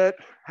that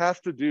has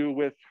to do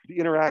with the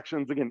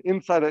interactions, again,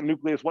 inside that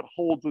nucleus, what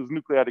holds those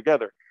nuclei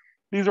together.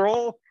 These are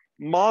all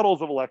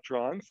models of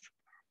electrons.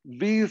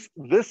 This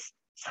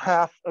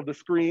half of the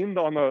screen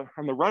on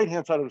the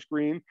right-hand side of the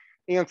screen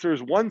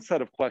answers one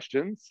set of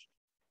questions.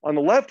 On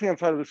the left-hand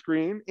side of the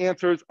screen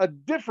answers a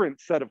different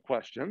set of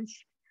questions,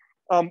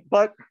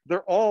 but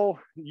they're all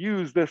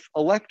use this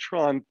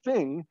electron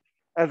thing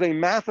as a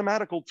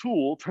mathematical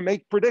tool to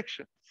make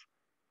predictions.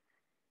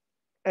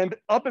 And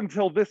up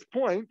until this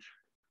point,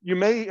 you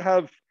may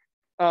have,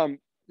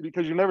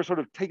 because you've never sort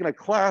of taken a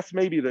class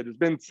maybe that has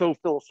been so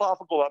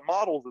philosophical about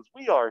models as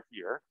we are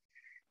here,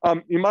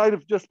 you might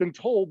have just been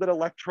told that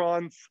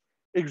electrons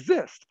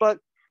exist. But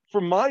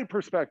from my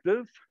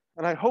perspective,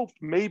 and I hope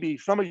maybe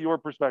some of your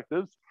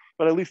perspectives,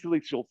 but at least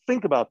you'll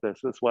think about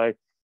this way,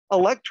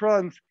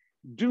 electrons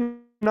do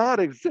not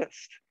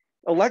exist.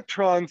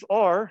 Electrons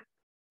are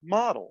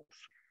models.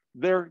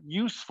 They're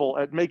useful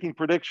at making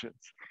predictions.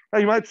 Now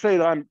you might say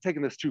that I'm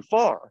taking this too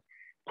far.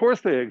 Of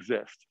course they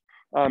exist.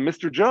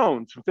 Mr.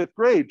 Jones from 5th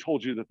grade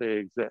told you that they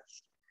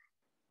exist.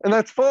 And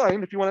that's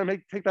fine if you want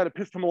to take that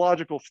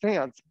epistemological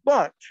stance,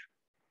 but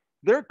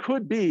there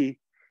could be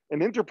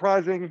an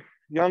enterprising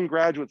young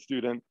graduate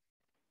student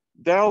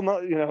down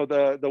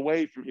the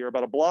way from here,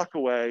 about a block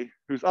away,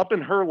 who's up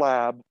in her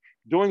lab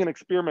doing an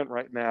experiment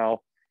right now,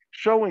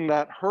 showing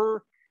that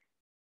her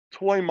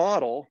toy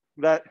model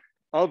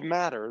of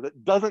matter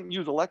that doesn't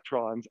use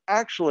electrons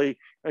actually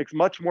makes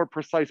much more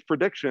precise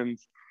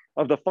predictions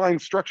of the fine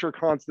structure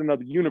constant of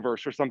the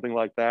universe or something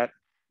like that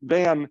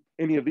than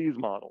any of these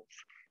models.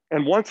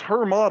 And once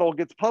her model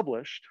gets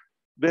published,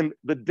 then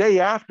the day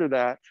after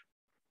that,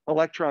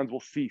 electrons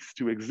will cease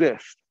to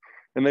exist.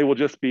 And they will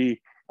just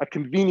be a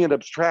convenient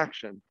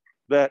abstraction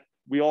that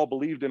we all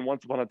believed in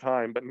once upon a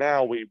time, but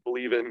now we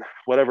believe in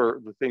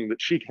whatever the thing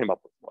that she came up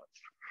with was.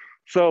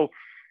 So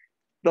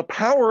the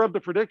power of the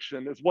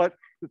prediction is what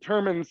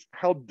determines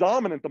how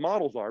dominant the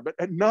models are, but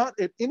not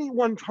at any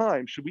one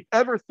time should we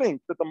ever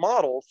think that the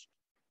models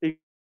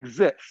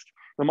exist.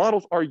 The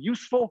models are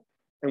useful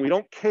and we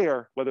don't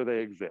care whether they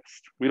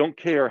exist. We don't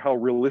care how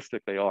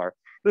realistic they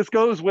This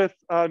goes with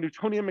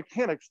Newtonian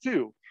mechanics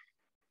too.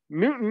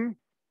 Newtonian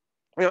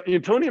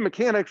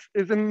mechanics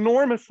is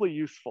enormously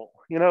useful.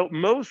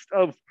 Most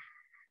of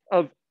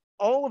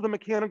all of the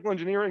mechanical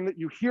engineering that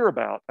you hear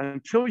about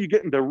until you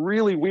get into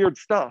really weird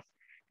stuff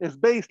is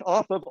based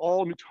off of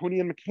all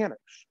Newtonian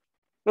mechanics.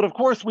 But of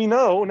course, we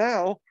know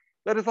now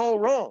that it's all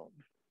wrong.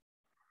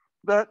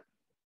 That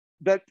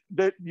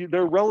they're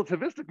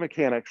relativistic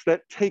mechanics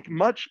that take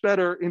much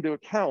better into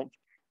account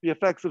the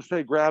effects of,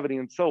 say, gravity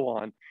and so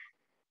on.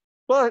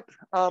 But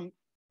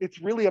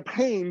it's really a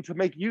pain to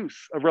make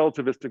use of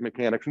relativistic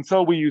mechanics. And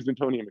so we use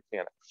Newtonian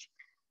mechanics.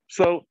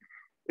 So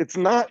it's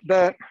not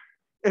that,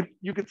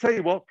 you could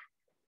say, well,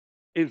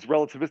 is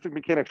relativistic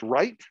mechanics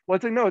right? Well,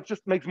 I'd say no, it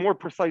just makes more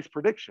precise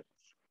predictions.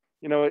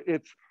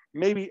 It's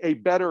maybe a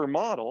better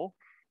model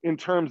in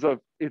terms of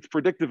its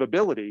predictive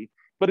ability,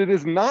 but it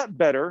is not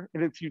better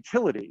in its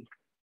utility.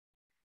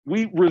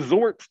 We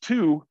resort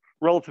to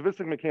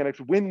relativistic mechanics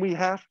when we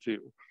have to,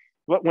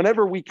 but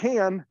whenever we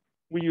can,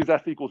 we use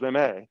F equals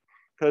ma,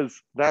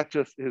 because that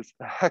just is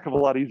a heck of a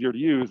lot easier to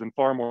use and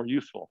far more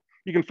useful.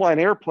 You can fly an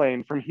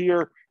airplane from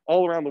here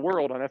all around the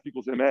world on F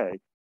equals ma,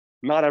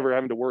 not ever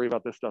having to worry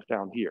about this stuff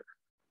down here.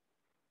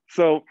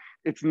 So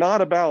it's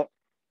not about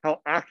how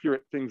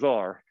accurate things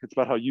are, it's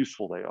about how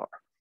useful they are.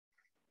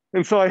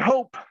 And so I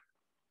hope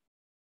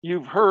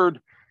you've heard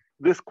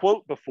this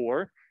quote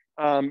before,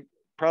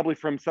 probably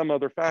from some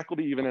other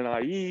faculty, even in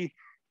IE.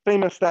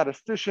 Famous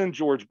statistician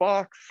George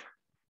Box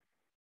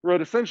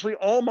wrote, essentially,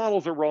 all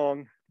models are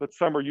wrong, but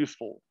some are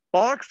useful.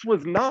 Box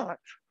was not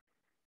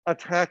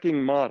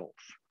attacking models.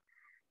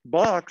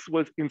 Box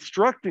was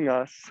instructing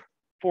us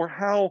for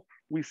how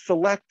we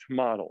select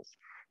models.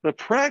 The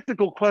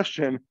practical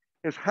question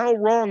is, how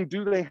wrong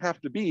do they have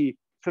to be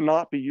to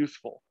not be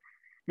useful?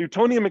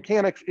 Newtonian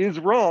mechanics is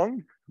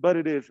wrong, but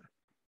it is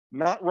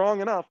not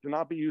wrong enough to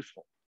not be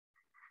useful.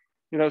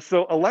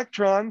 So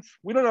electrons,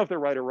 we don't know if they're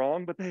right or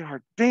wrong, but they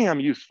are damn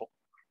useful.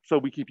 So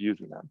we keep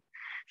using them.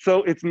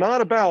 So it's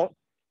not about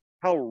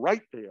how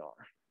right they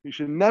are. You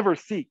should never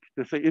seek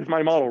to say, is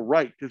my model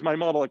right? Is my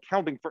model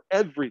accounting for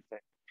everything?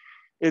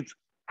 It's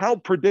how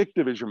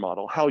predictive is your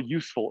model? How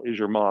useful is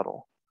your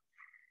model?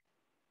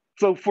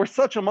 So for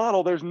such a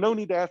model, there's no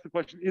need to ask the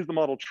question, is the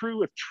model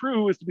true? If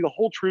true is to be the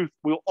whole truth,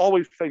 we'll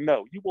always say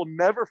no. You will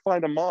never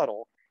find a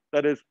model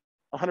that is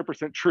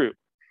 100% true.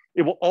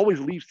 It will always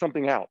leave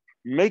something out,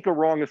 make a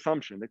wrong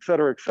assumption, et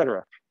cetera, et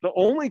cetera. The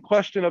only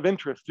question of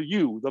interest to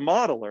you, the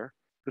modeler,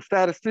 the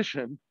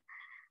statistician,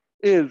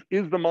 is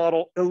the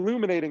model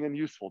illuminating and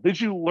useful? Did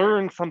you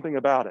learn something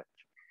about it?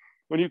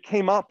 When you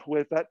came up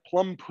with that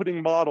plum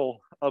pudding model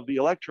of the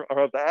electron or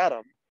of the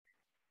atom,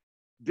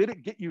 did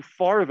it get you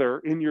farther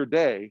in your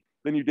day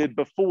than you did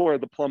before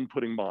the plum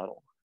pudding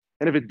model?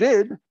 And if it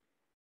did,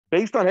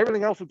 based on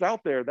everything else that's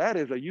out there, that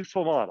is a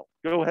useful model.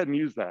 Go ahead and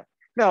use that.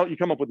 Now you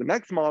come up with the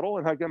next model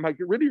and might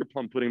get rid of your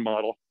plum pudding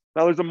model.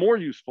 Now there's a more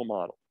useful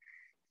model.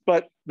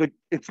 But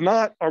it's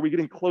not, are we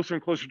getting closer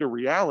and closer to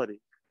reality?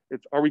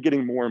 It's, are we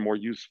getting more and more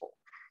useful?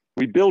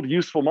 We build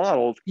useful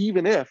models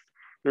even if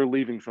they're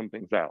leaving some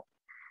things out.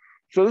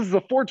 So this is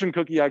a fortune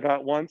cookie I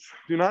got once.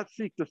 Do not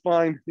seek to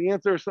find the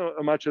answer so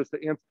much as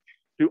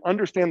to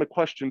understand the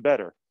question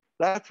better.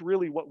 That's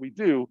really what we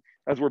do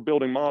as we're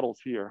building models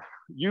here.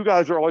 You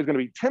guys are always going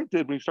to be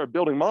tempted when you start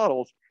building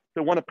models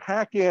to want to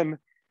pack in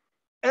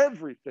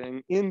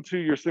everything into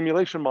your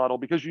simulation model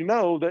because you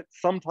know that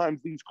sometimes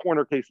these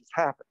corner cases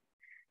happen.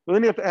 But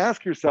then you have to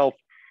ask yourself,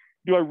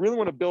 do I really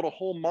want to build a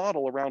whole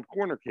model around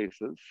corner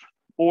cases?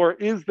 Or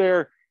is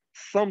there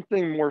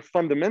something more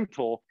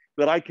fundamental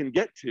that I can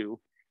get to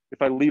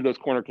if I leave those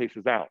corner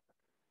cases out?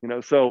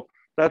 So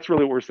that's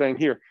really what we're saying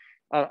here.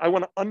 I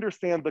want to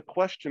understand the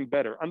question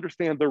better,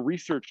 understand the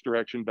research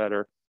direction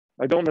better.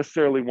 I don't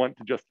necessarily want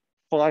to just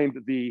find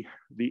the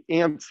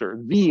answer,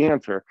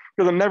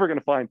 because I'm never going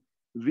to find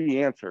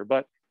the answer,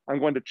 but I'm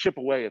going to chip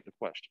away at the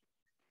question.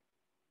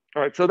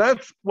 All right, so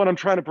that's what I'm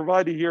trying to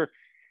provide you here.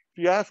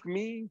 If you ask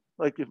me,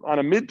 like if on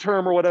a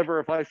midterm or whatever,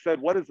 if I said,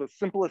 what is the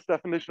simplest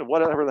definition of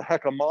whatever the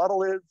heck a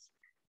model is?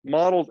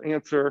 Models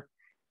answer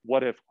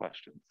what if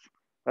questions.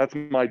 That's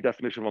my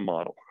definition of a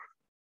model.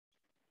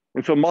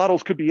 And so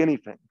models could be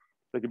anything.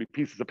 They could be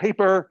pieces of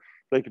paper,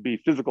 they could be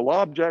physical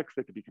objects,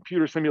 they could be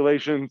computer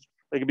simulations,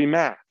 they could be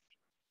math,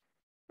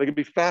 they could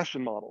be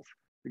fashion models,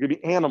 they could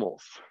be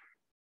animals.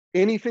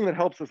 Anything that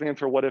helps us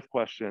answer a what if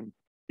question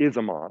is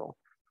a model.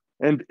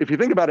 And if you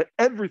think about it,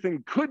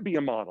 everything could be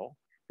a model.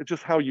 It's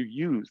just how you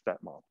use that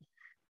model.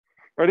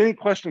 All right, any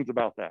questions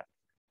about that?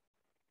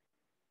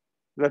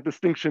 Is that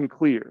distinction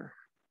clear?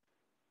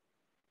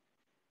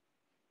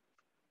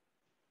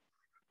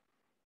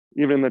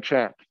 Even in the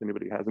chat, if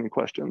anybody has any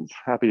questions,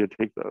 happy to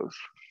take those.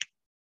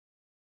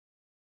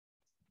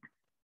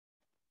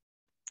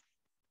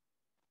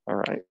 All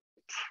right.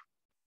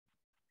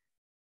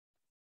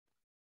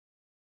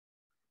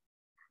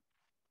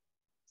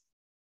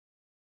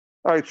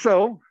 All right,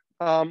 so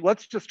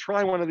let's just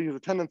try one of these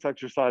attendance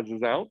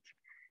exercises out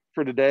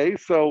for today.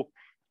 So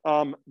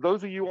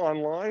those of you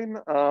online,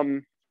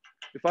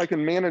 if I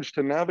can manage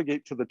to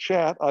navigate to the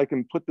chat, I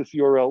can put this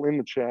URL in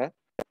the chat,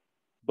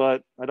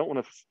 but I don't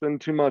want to spend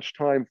too much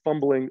time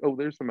fumbling. Oh,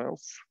 there's the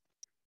mouse.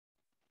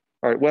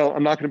 All right, well,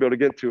 I'm not going to be able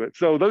to get to it.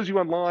 So those of you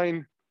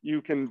online,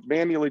 you can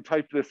manually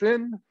type this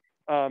in.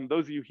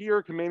 Those of you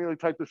here can manually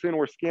type this in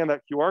or scan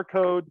that QR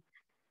code.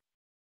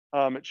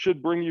 It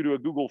should bring you to a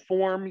Google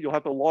form. You'll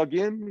have to log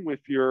in with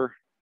your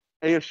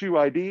ASU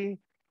ID.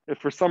 If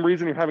for some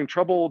reason you're having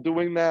trouble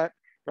doing that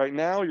right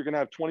now, you're going to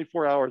have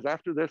 24 hours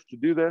after this to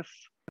do this.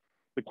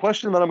 The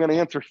question that I'm going to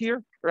answer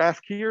here or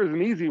ask here is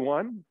an easy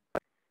one.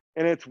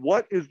 And it's,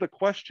 what is the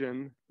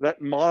question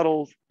that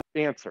models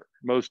answer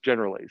most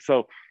generally?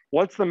 So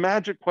what's the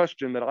magic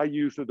question that I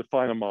use to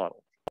define a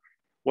model?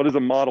 What does a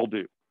model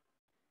do?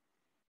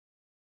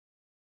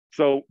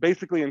 So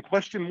basically in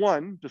question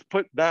one, just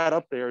put that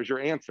up there as your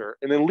answer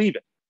and then leave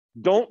it.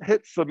 Don't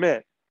hit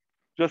submit.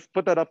 Just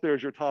put that up there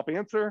as your top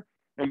answer.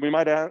 And we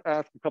might ask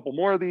a couple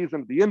more of these.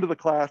 And at the end of the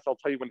class, I'll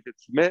tell you when to hit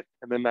submit,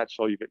 and then that's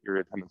how you get your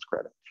attendance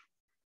credit.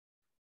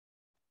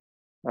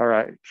 All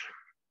right.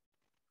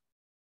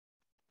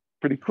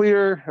 Pretty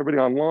clear, everybody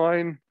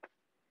online?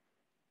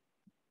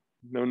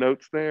 No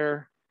notes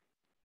there.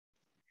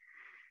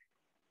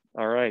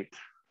 All right.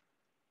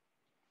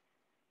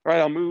 All right,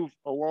 I'll move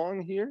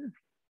along here.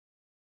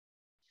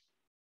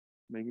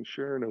 Making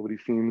sure nobody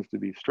seems to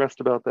be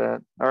stressed about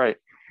that. All right,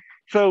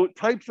 so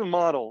types of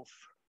models.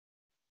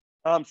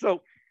 We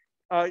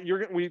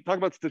talk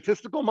about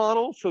statistical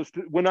models. So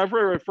whenever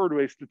I refer to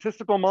a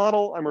statistical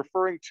model, I'm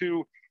referring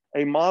to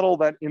a model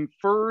that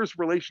infers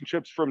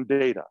relationships from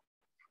data.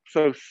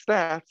 So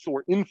stats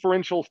or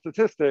inferential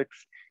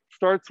statistics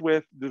starts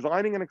with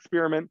designing an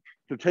experiment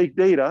to take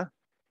data,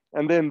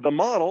 and then the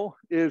model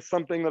is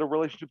something that a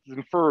relationship is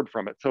inferred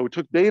from it. So it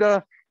took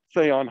data,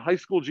 say on high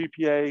school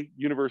GPA,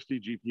 university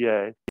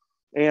GPA.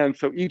 And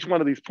so each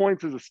one of these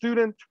points is a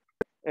student,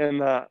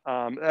 and the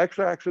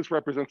x-axis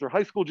represents their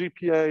high school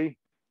GPA,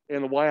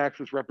 and the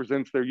y-axis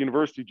represents their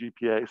university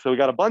GPA. So we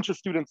got a bunch of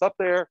students up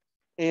there,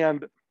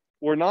 and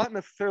we're not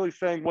necessarily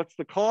saying what's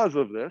the cause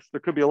of this. There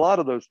could be a lot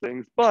of those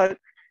things, but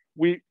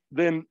we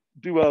then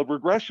do a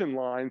regression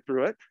line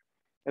through it,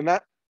 and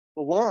that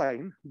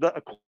line, the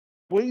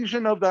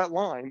equation of that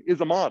line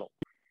is a model.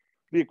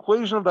 The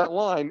equation of that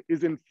line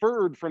is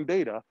inferred from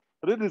data,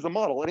 but it is a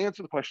model. It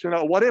answers the question,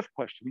 a what if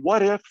question.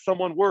 What if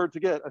someone were to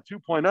get a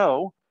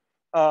 2.0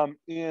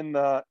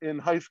 in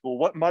high school?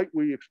 What might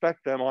we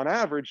expect them on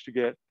average to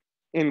get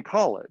in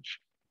college?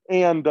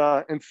 And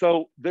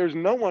so there's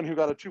no one who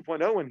got a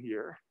 2.0 in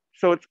here.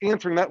 So it's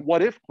answering that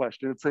what if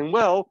question. It's saying,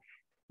 well,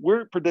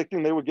 we're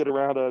predicting they would get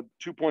around a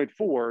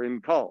 2.4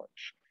 in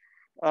college.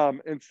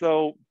 And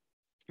so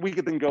we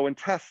could then go and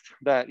test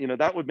that.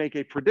 That would make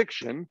a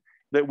prediction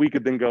that we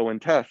could then go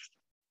and test.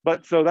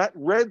 But so that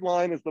red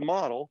line is the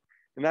model,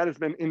 and that has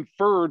been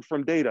inferred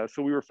from data.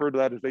 So we refer to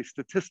that as a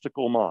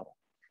statistical model.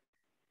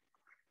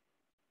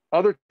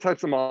 Other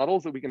types of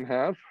models that we can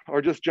have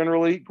are just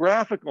generally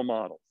graphical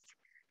models.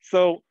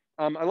 So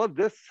I love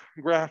this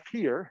graph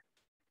here.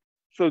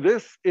 So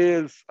this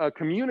is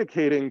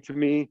communicating to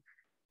me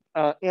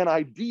an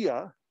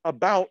idea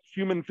about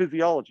human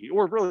physiology,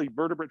 or really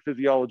vertebrate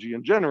physiology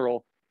in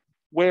general,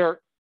 where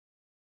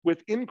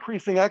with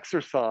increasing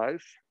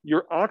exercise,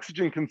 your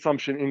oxygen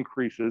consumption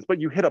increases, but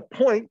you hit a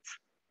point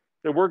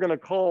that we're going to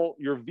call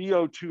your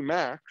VO2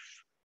 max,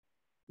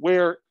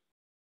 where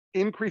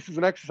increases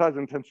in exercise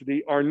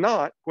intensity are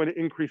not going to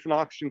increase in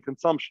oxygen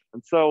consumption.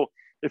 And so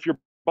if your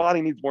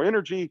body needs more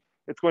energy,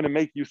 it's going to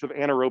make use of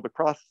anaerobic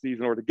processes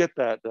in order to get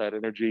that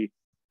energy.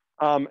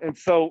 And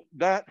so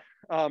that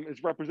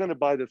is represented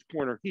by this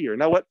pointer here.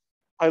 Now, what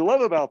I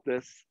love about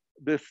this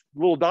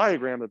little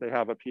diagram that they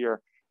have up here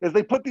is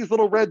they put these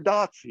little red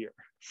dots here.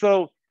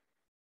 So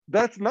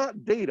that's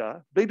not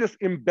data. They just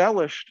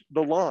embellished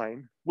the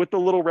line with the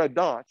little red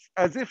dots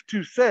as if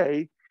to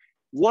say,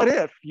 what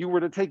if you were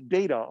to take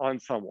data on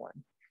someone?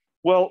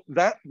 Well,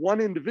 that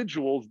one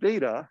individual's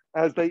data,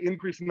 as they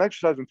increase in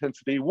exercise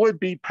intensity, would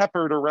be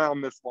peppered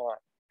around this line.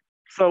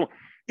 So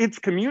it's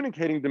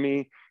communicating to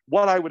me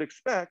what I would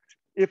expect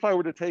if I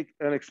were to take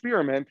an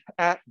experiment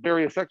at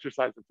various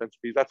exercise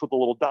intensities, that's what the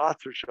little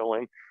dots are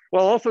showing,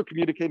 while also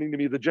communicating to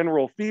me the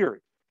general theory.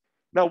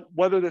 Now,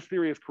 whether this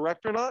theory is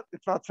correct or not,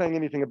 it's not saying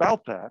anything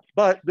about that,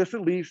 but this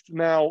at least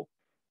now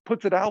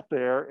puts it out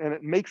there and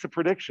it makes a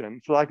prediction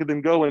so I could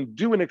then go and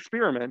do an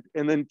experiment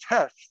and then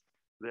test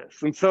this.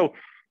 And so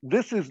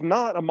this is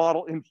not a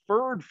model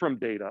inferred from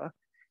data.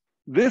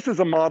 This is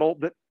a model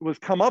that was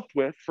come up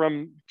with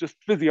from just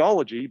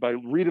physiology by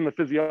reading the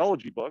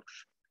physiology books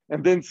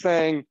and then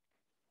saying,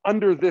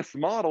 under this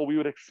model, we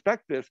would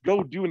expect this,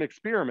 go do an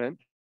experiment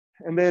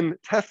and then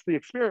test the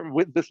experiment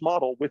with this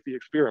model with the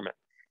experiment.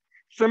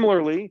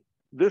 Similarly,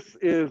 this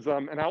is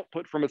an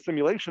output from a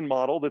simulation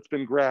model that's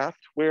been graphed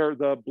where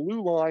the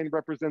blue line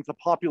represents a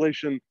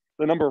population,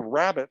 the number of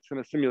rabbits in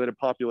a simulated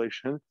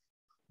population.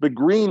 The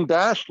green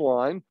dashed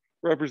line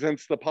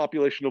represents the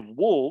population of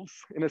wolves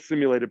in a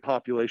simulated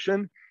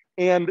population.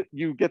 And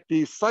you get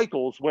these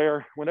cycles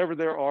where whenever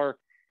there are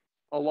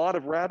a lot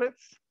of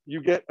rabbits,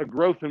 you get a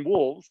growth in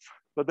wolves.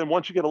 But then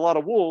once you get a lot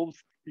of wolves,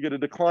 you get a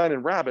decline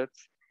in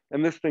rabbits,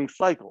 and this thing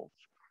cycles.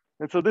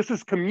 And so this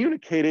is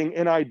communicating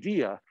an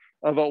idea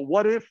of a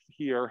what if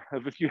here,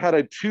 of if you had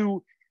a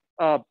two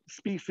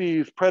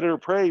species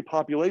predator-prey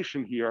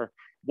population here,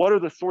 what are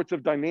the sorts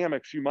of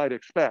dynamics you might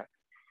expect?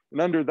 And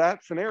under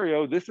that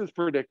scenario, this is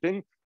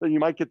predicting that you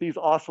might get these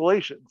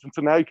oscillations. And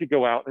so now you could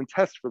go out and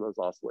test for those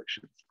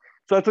oscillations.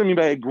 So that's what I mean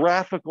by a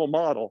graphical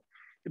model.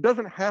 It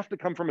doesn't have to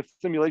come from a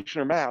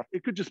simulation or math.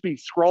 It could just be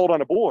scrawled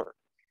on a board.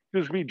 It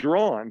could just be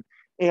drawn.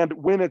 And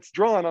when it's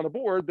drawn on a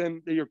board,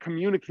 then you're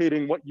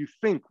communicating what you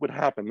think would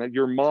happen, that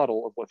your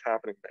model of what's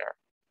happening there.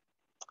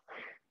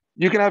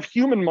 You can have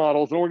human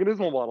models and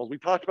organismal models. We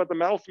talked about the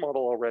mouse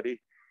model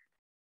already.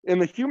 In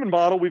the human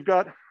model, we've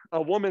got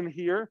a woman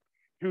here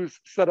who's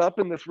set up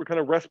in this kind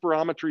of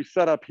respirometry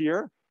setup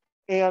here.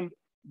 And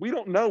we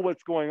don't know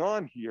what's going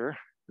on here,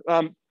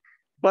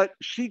 but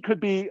she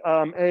could be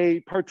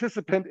a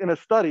participant in a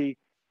study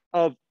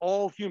of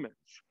all humans.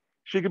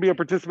 She could be a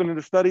participant in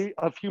a study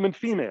of human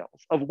females,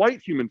 of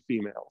white human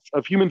females,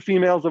 of human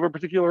females of a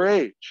particular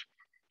age.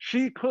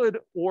 She could,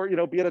 or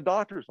be at a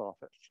doctor's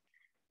office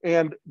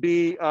and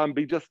be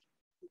just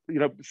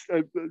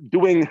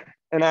doing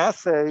an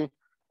assay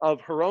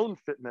of her own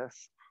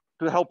fitness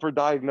to help her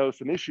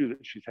diagnose an issue that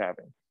she's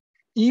having.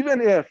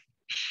 Even if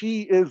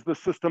she is the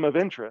system of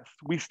interest,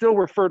 we still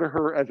refer to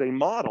her as a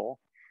model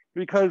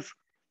because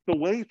the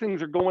way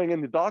things are going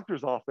in the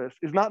doctor's office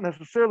is not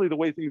necessarily the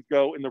way things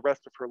go in the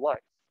rest of her life.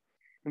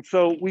 And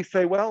so we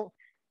say, well,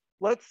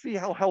 let's see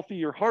how healthy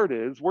your heart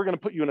is. We're going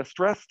to put you in a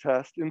stress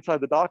test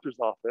inside the doctor's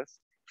office,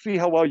 see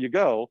how well you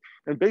go.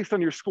 And based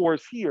on your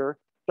scores here,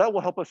 that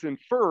will help us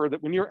infer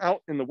that when you're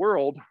out in the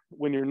world,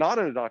 when you're not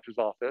in a doctor's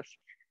office,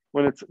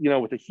 when it's,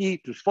 with the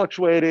heat is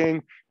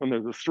fluctuating, when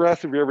there's the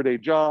stress of your everyday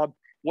job,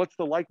 what's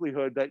the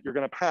likelihood that you're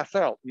going to pass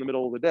out in the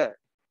middle of the day?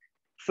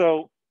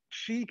 So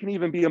she can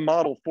even be a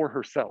model for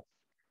herself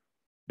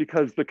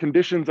because the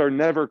conditions are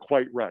never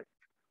quite right.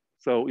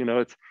 So,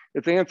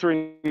 it's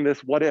answering this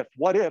what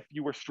if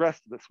you were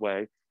stressed this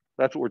way?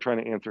 That's what we're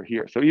trying to answer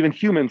here. So even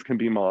humans can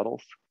be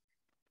models.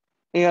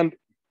 And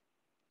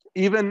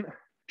even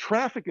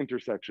traffic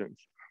intersections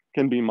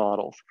can be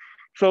models.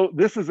 So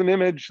this is an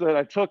image that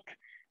I took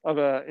of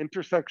an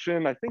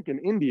intersection, I think in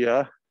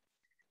India,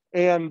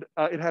 and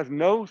it has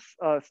no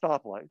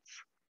stoplights,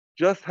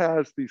 just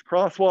has these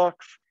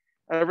crosswalks,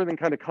 everything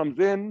kind of comes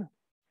in.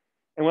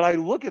 And when I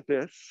look at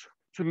this,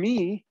 to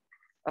me,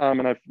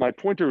 and if my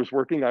pointer was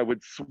working, I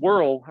would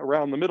swirl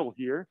around the middle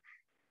here.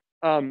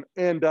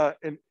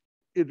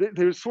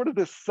 There's sort of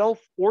this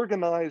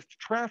self-organized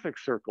traffic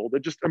circle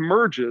that just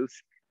emerges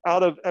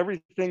out of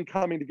everything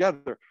coming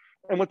together.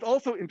 And what's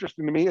also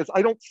interesting to me is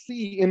I don't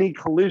see any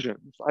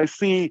collisions. I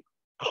see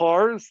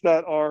cars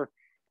that are,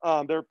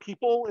 there are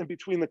people in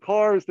between the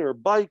cars, there are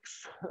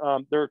bikes,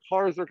 there are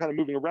cars that are kind of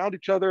moving around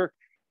each other.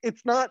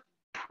 It's not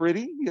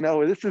pretty,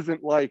 this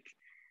isn't like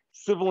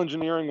civil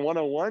engineering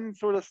 101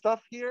 sort of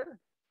stuff here,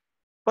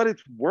 but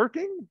it's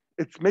working.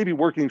 It's maybe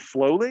working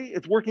slowly.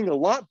 It's working a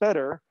lot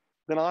better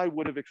than I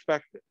would have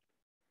expected.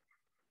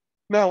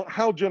 Now,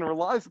 how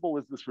generalizable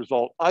is this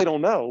result? I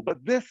don't know,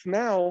 but this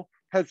now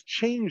has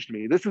changed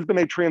me. This has been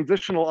a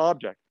transitional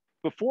object.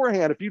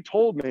 Beforehand, if you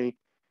told me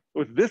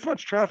with this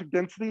much traffic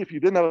density, if you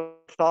didn't have a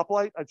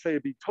stoplight, I'd say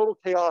it'd be total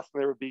chaos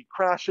and there would be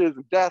crashes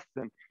and deaths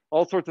and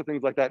all sorts of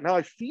things like that. Now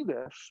I see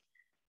this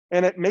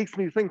and it makes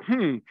me think,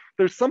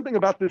 there's something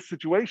about this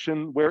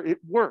situation where it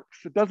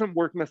works. It doesn't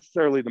work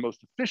necessarily the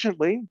most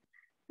efficiently,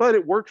 but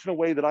it works in a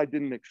way that I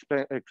didn't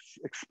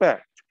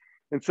expect.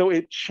 And so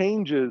it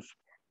changes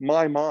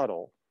my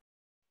model,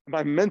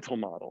 my mental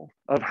model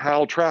of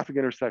how traffic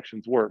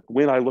intersections work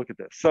when I look at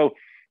this. So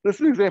this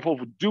is an example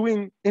of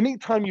doing,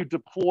 anytime you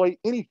deploy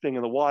anything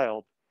in the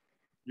wild,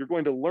 you're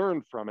going to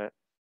learn from it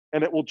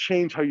and it will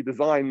change how you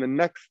design the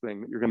next thing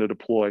that you're going to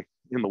deploy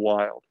in the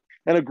wild.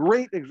 And a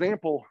great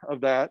example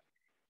of that,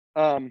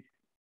 now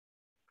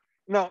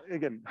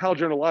again, how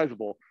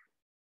generalizable,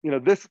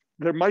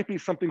 there might be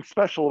something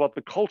special about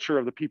the culture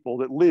of the people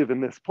that live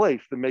in this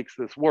place that makes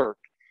this work.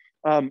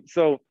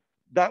 So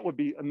that would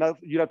be enough.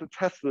 You'd have to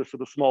test this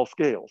at a small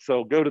scale.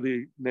 So go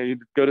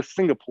to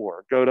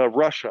Singapore, go to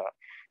Russia,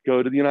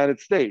 go to the United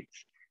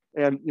States,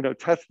 and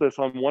test this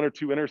on 1 or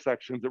 2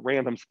 intersections at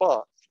random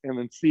spots, and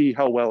then see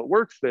how well it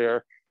works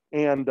there.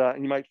 And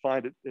you might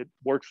find it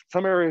works in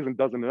some areas and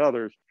doesn't in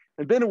others.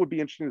 And then it would be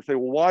interesting to say,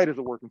 well, why does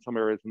it work in some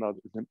areas and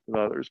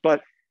others?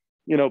 But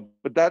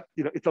that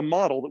it's a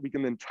model that we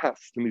can then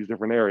test in these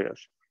different areas.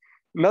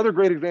 Another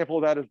great example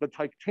of that is the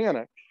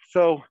Titanic.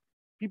 So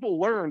people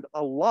learned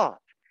a lot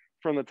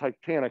from the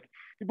Titanic.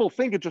 People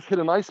think it just hit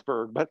an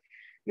iceberg, but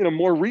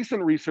more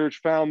recent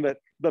research found that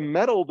the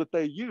metal that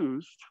they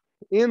used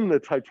in the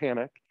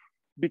Titanic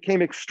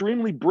became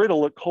extremely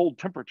brittle at cold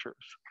temperatures.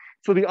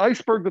 So the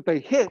iceberg that they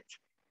hit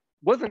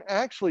wasn't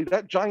actually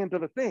that giant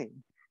of a thing.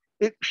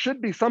 It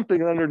should be something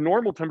that under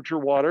normal temperature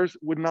waters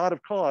would not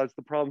have caused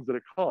the problems that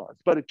it caused,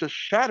 but it just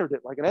shattered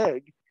it like an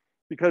egg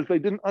because they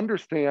didn't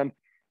understand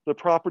the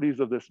properties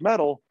of this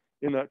metal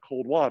in that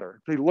cold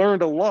water. They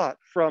learned a lot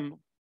from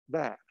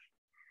that.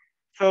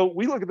 So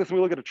we look at this and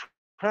we look at a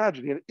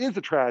tragedy, and it is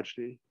a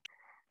tragedy,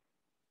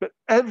 but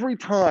every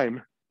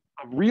time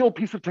a real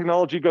piece of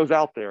technology goes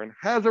out there and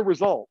has a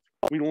result,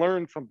 we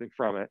learn something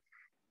from it.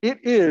 It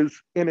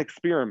is an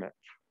experiment.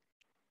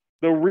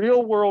 The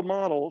real world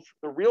models,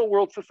 the real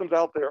world systems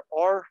out there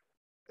are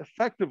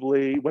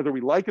effectively, whether we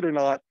like it or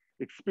not,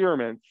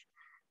 experiments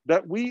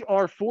that we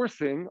are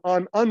forcing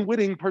on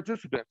unwitting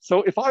participants.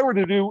 So if I were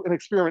to do an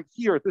experiment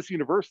here at this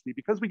university,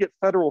 because we get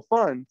federal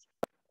funds,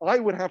 I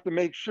would have to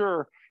make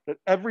sure that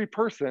every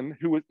person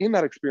who was in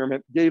that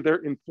experiment gave their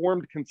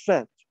informed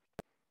consent.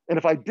 And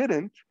if I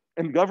didn't,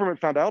 and the government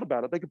found out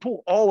about it, they could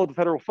pull all of the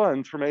federal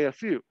funds from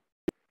ASU.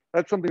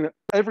 That's something that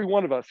every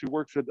one of us who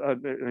works at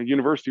a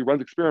university,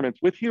 runs experiments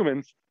with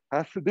humans,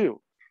 has to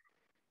do.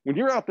 When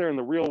you're out there in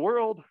the real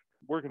world,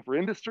 working for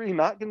industry,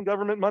 not getting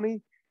government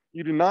money,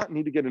 you do not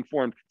need to get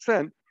informed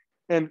consent.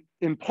 And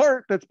in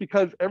part, that's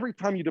because every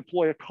time you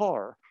deploy a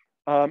car,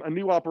 a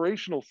new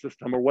operational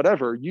system or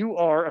whatever, you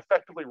are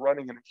effectively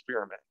running an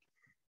experiment.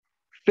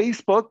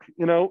 Facebook,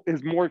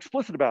 is more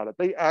explicit about it.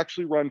 They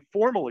actually run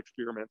formal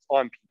experiments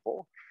on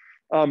people.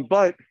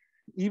 But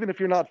even if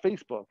you're not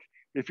Facebook,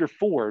 if you're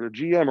Ford or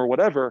GM or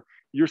whatever,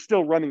 you're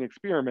still running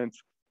experiments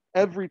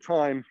every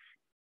time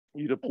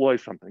you deploy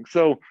something.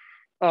 So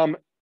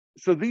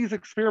these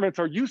experiments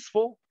are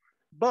useful,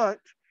 but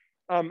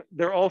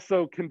they're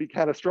also can be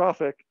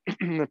catastrophic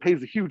and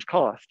pays a huge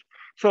cost.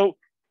 So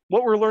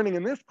what we're learning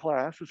in this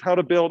class is how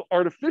to build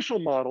artificial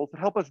models that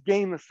help us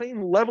gain the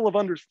same level of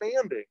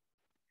understanding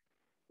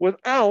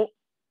without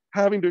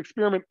having to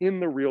experiment in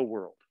the real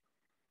world.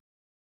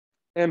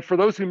 And for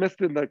those who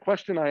missed it, the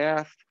question I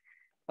asked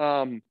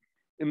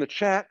in the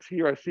chat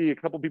here, I see a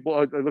couple people,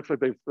 it looks like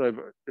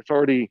it's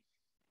already,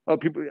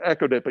 people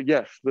echoed it, but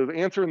yes, the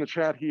answer in the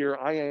chat here,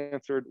 I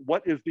answered,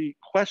 what is the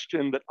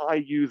question that I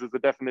use as a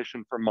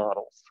definition for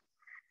models?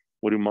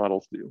 What do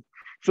models do?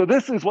 So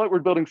this is what we're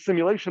building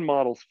simulation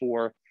models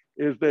for,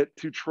 is that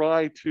to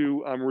try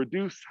to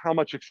reduce how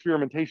much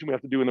experimentation we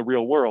have to do in the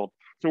real world.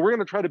 So we're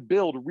gonna try to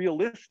build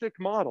realistic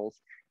models,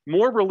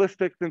 more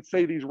realistic than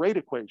say these rate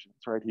equations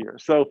right here.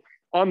 So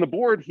on the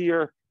board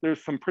here,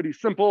 there's some pretty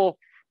simple,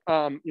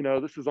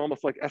 this is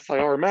almost like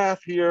SIR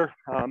math here.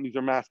 These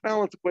are mass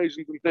balance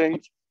equations and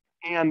things.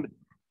 And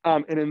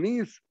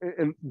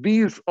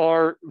these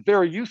are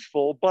very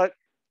useful, but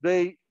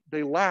they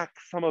lack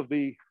some of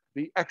the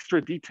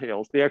extra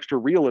details, the extra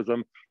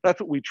realism. That's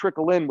what we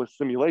trickle in with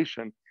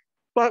simulation.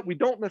 But we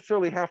don't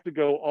necessarily have to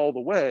go all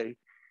the way.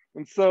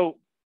 And so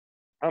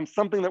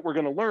something that we're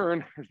going to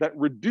learn is that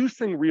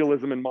reducing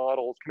realism in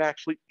models can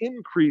actually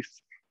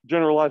increase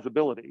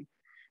generalizability.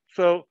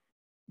 So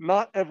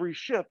not every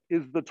ship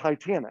is the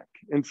Titanic.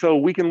 And so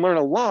we can learn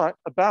a lot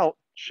about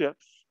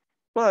ships,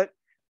 but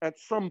at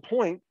some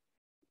point,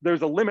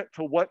 there's a limit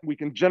to what we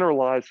can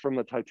generalize from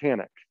the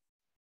Titanic.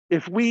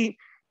 If we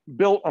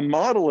built a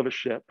model of a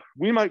ship,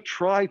 we might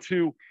try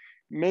to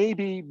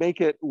maybe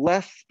make it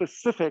less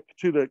specific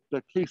to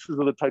the cases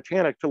of the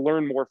Titanic to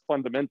learn more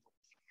fundamentals.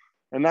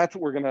 And that's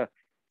what we're gonna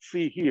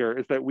see here,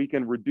 is that we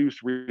can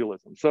reduce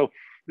realism. So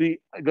the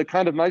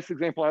kind of nice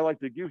example I like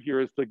to give here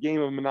is the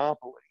game of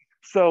Monopoly.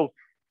 So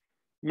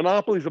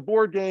Monopoly is a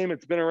board game.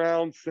 It's been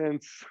around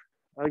since,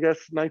 I guess,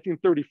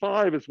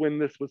 1935 is when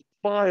this was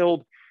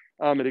filed.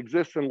 It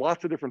exists in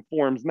lots of different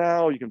forms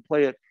now. You can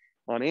play it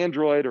on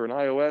Android or an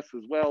iOS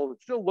as well.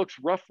 It still looks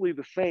roughly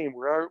the same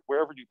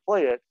wherever you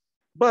play it,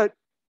 but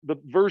the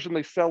version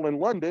they sell in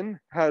London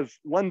has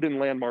London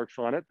landmarks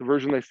on it. The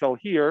version they sell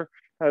here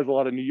has a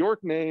lot of New York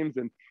names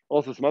and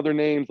also some other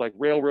names like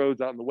railroads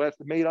out in the West,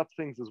 made up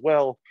things as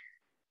well.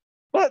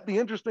 But the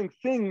interesting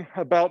thing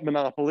about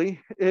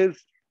Monopoly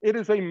is it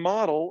is a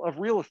model of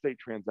real estate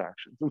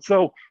transactions. And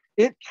so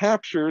it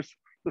captures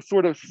the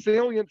sort of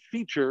salient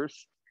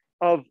features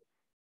of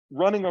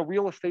running a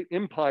real estate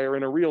empire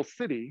in a real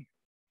city,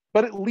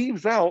 but it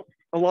leaves out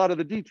a lot of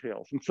the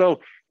details. And so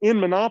in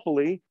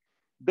Monopoly,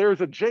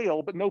 there's a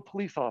jail, but no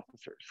police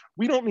officers.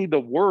 We don't need to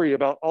worry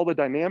about all the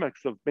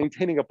dynamics of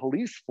maintaining a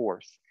police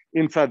force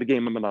inside the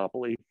game of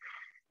Monopoly.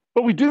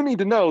 But we do need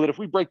to know that if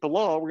we break the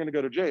law, we're going to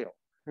go to jail.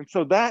 And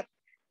so that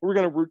we're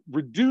going to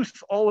reduce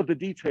all of the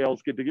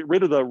details, to get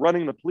rid of the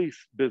running the police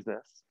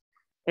business,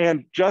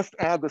 and just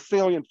add the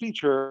salient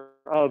feature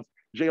of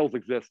jails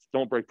exist,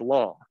 don't break the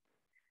law.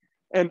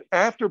 And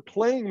after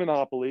playing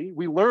Monopoly,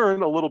 we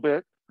learn a little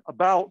bit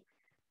about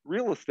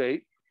real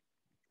estate,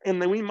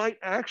 and then we might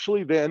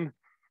actually then,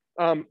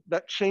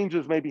 that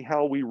changes maybe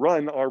how we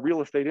run our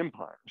real estate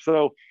empire.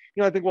 So,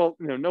 I think, well,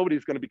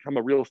 nobody's going to become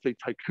a real estate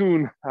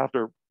tycoon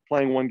after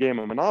playing one game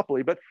of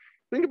Monopoly, but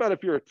think about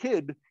if you're a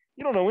kid,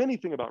 you don't know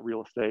anything about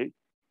real estate,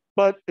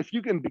 but if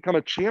you can become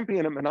a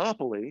champion at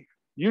Monopoly,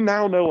 you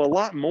now know a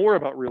lot more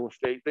about real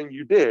estate than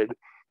you did.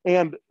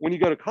 And when you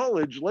go to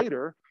college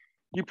later,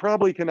 you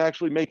probably can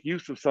actually make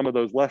use of some of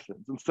those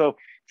lessons. And so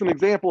it's an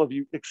example of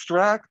you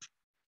extract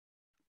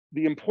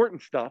the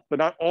important stuff, but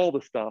not all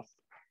the stuff,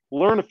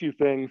 learn a few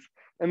things,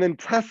 and then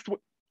test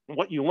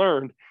what you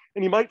learned.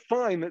 And you might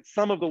find that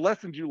some of the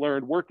lessons you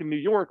learned work in New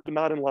York, but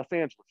not in Los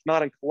Angeles,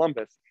 not in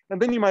Columbus.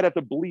 And then you might have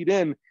to bleed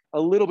in a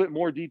little bit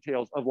more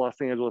details of Los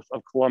Angeles,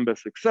 of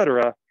Columbus, et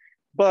cetera.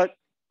 But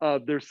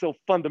there's still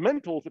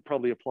fundamentals that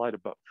probably apply to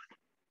both.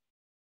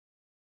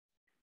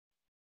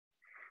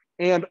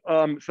 And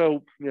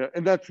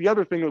and that's the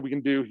other thing that we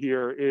can do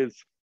here is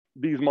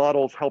these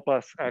models help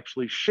us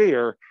actually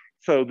share.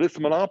 So this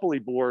Monopoly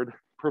board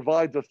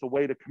provides us a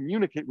way to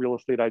communicate real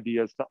estate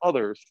ideas to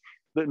others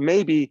that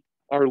maybe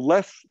are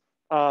less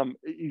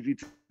easy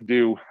to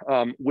do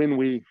when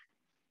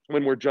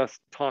we're just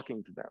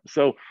talking to them.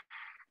 So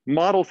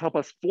models help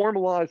us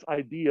formalize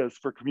ideas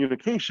for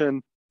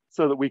communication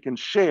so that we can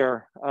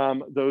share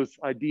those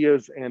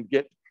ideas and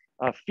get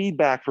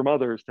feedback from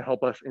others to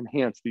help us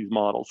enhance these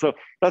models. So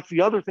that's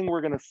the other thing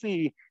we're going to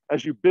see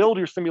as you build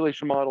your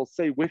simulation models,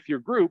 say with your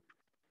group,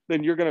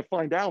 then you're going to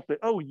find out that,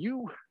 oh,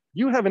 you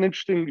have an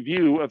interesting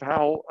view of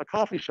how a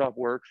coffee shop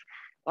works.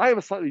 I have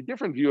a slightly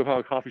different view of how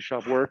a coffee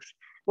shop works.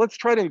 Let's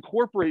try to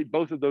incorporate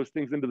both of those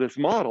things into this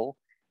model,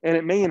 and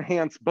it may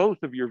enhance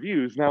both of your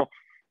views. Now,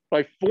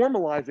 by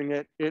formalizing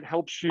it, it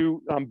helps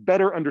you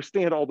better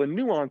understand all the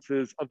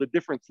nuances of the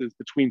differences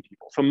between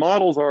people. So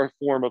models are a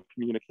form of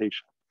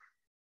communication.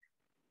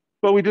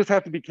 But we just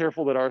have to be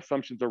careful that our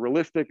assumptions are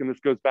realistic. And this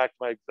goes back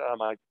to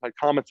my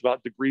comments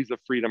about degrees of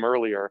freedom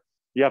earlier.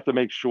 You have to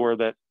make sure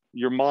that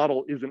your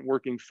model isn't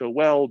working so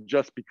well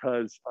just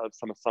because of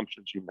some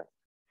assumptions you make.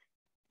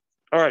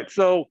 All right,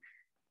 so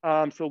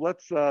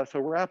let's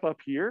wrap up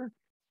here.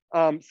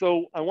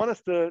 So I want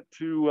us to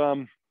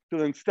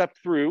then step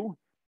through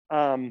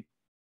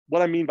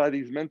what I mean by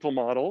these mental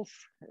models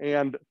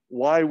and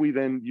why we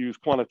then use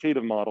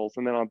quantitative models.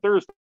 And then on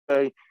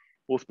Thursday,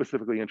 we'll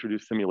specifically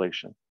introduce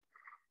simulation.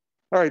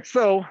 All right,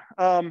 so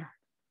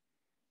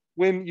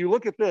when you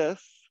look at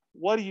this,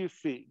 what do you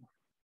see?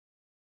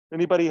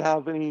 Anybody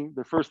have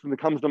the first thing that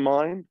comes to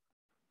mind?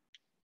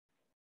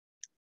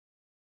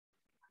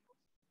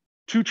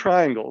 Two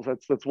triangles,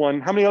 that's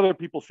one. How many other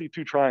people see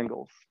two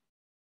triangles?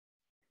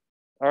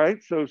 All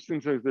right, so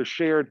since they're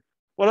shared,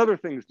 what other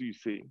things do you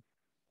see?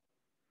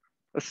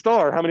 A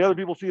star, how many other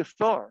people see a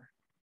star?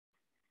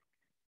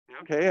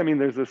 Okay, I mean,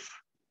 there's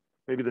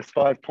maybe this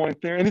 5 point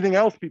there. Anything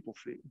else people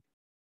see?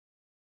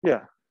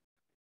 Yeah.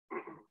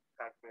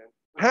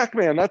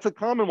 Pac-Man, that's a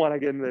common one I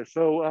get in this.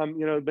 So,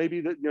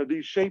 maybe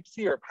these shapes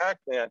here,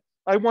 Pac-Man.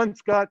 I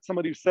once got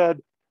somebody who said,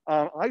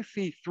 I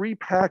see 3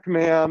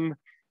 Pac-Man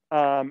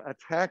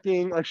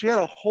attacking. Like she had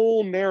a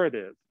whole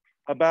narrative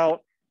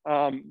about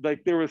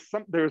like there was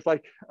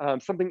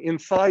something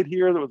inside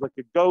here that was like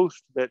a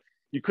ghost that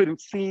you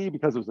couldn't see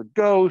because it was a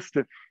ghost.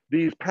 And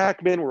these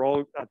Pac-Men were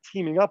all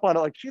teaming up on it.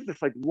 Like she had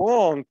this like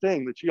long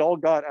thing that she all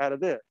got out of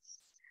this.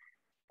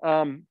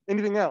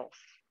 Anything else?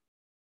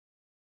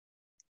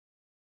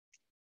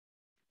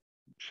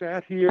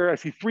 Chat here. I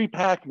see 3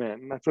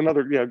 Pac-Men. That's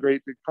another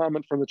great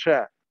comment from the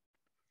chat.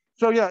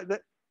 So yeah,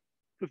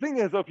 the thing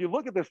is, though, if you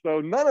look at this, though,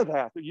 none of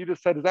that you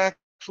just said is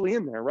actually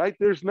in there, right?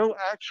 There's no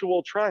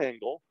actual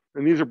triangle,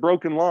 and these are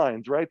broken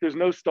lines, right? There's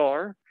no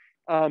star.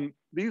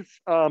 These,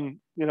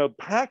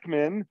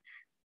 Pac-Men,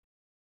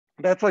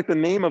 that's like the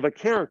name of a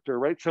character,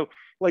 right? So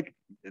like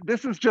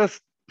this is just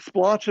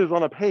splotches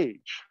on a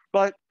page,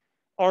 but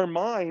our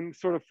mind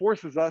sort of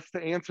forces us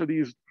to answer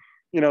these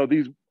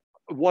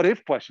what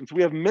if questions.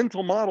 We have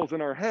mental models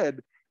in our head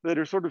that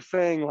are sort of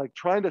saying, like,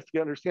 trying to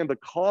understand the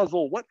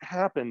causal, what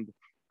happened?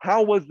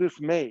 How was this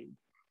made?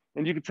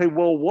 And you could say,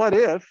 well, what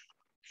if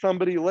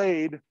somebody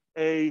laid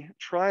a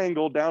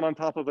triangle down on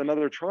top of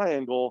another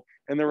triangle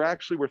and there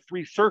actually were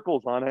 3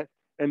 circles on it?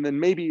 And then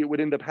maybe it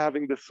would end up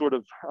having this sort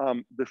of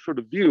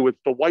view with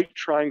the white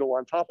triangle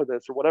on top of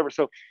this or whatever.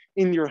 So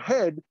in your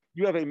head,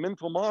 you have a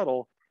mental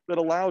model that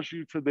allows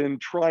you to then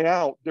try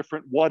out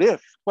different what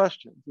if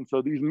questions. And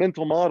so these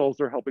mental models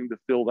are helping to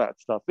fill that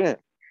stuff in.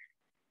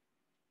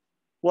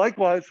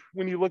 Likewise,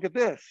 when you look at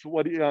this,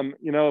 what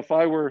if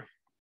I were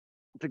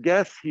to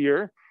guess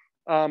here,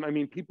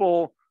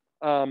 people,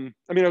 are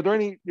there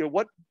any,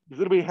 what does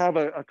anybody have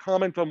a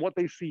comment on what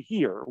they see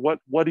here?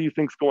 What do you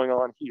think's going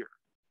on here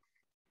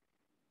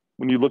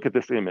when you look at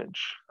this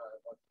image?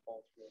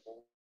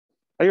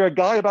 I hear a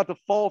guy about to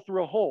fall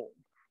through a hole.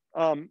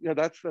 Yeah,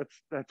 that's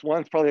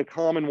one. It's probably a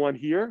common one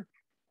here.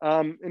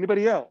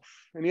 Anybody else?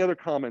 Any other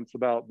comments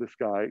about this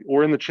guy,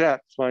 or in the chat?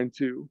 It's fine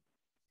too.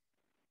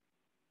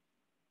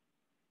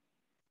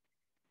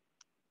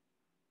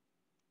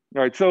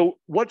 All right. So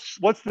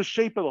what's the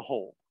shape of the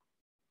hole?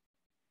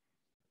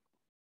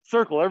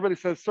 Circle. Everybody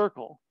says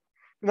circle,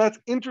 and that's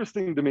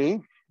interesting to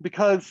me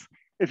because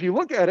if you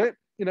look at it,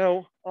 you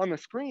know, on the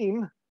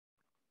screen,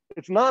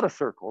 it's not a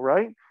circle,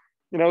 right?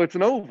 You know, it's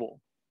an oval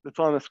that's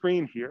on the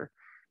screen here,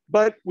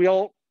 but we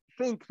all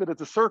think that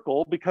it's a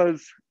circle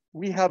because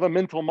we have a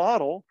mental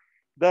model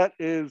that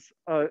is,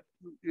 you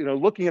know,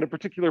 looking at a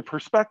particular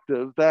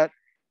perspective that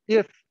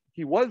if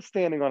he was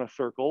standing on a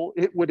circle,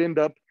 it would end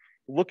up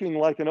looking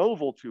like an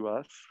oval to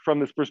us from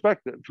this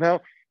perspective.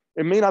 Now,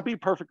 it may not be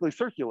perfectly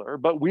circular,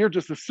 but we're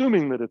just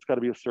assuming that it's got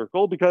to be a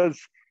circle because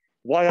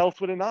why else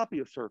would it not be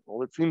a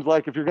circle? It seems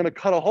like if you're going to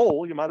cut a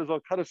hole, you might as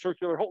well cut a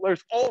circular hole.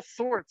 There's all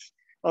sorts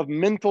of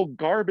mental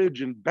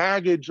garbage and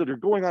baggage that are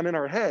going on in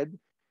our head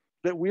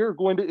that we're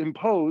going to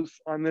impose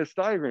on this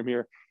diagram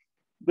here.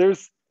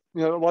 There's,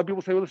 you know, a lot of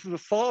people say, well, this is a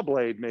saw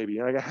blade, maybe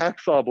like a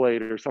hacksaw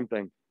blade or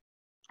something.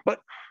 But,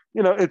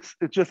 you know, it's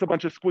just a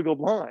bunch of squiggled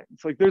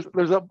lines. Like there's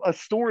a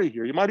story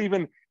here. You might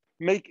even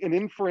make an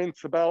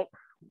inference about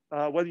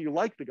whether you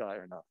like the guy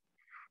or not.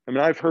 I mean,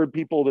 I've heard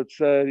people that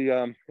say,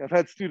 I've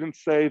had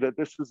students say that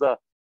this is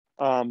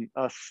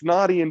a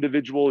snotty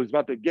individual who's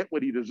about to get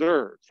what he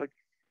deserves. Like,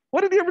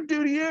 what did he ever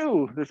do to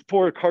you, this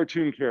poor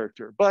cartoon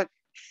character? But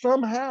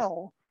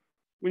somehow,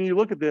 when you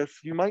look at this,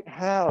 you might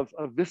have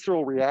a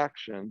visceral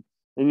reaction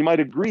and you might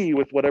agree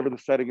with whatever the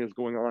setting is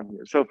going on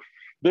here. So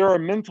there are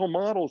mental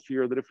models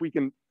here that if we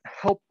can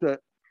help to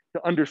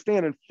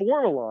understand and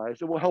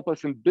formalize, it will help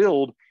us and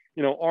build,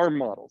 you know, our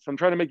models. So I'm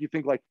trying to make you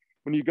think like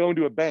when you go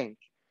into a bank,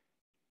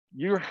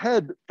 your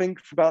head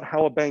thinks about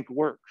how a bank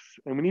works.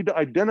 And we need to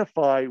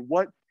identify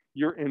what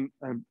you're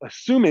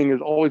assuming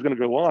is always going to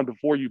go on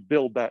before you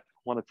build that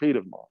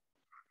quantitative model.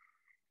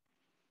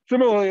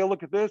 Similarly, I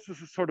look at this.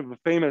 This is sort of a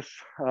famous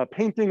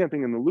painting, I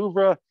think, in the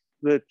Louvre,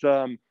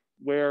 that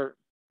where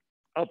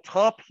up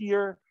top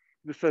here,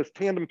 this says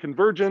tandem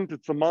convergent.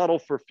 It's a model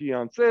for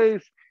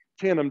fiancés.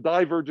 Tandem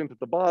divergent at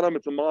the bottom.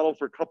 It's a model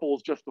for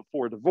couples just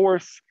before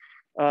divorce.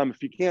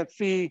 If you can't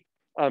see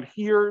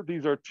here,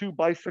 these are two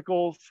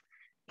bicycles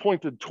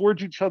pointed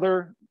towards each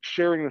other,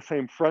 sharing the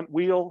same front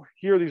wheel.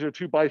 Here, these are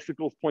two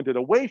bicycles pointed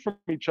away from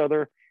each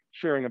other,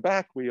 sharing a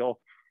back wheel.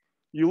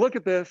 You look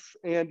at this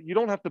and you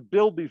don't have to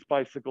build these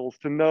bicycles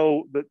to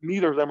know that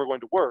neither of them are going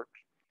to work.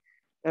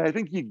 And I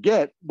think you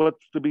get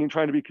what's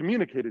trying to be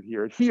communicated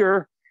here.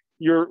 Here,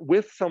 you're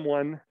with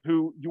someone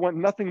who you want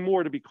nothing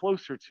more to be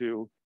closer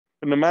to,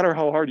 and no matter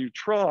how hard you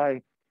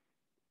try,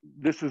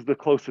 this is the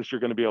closest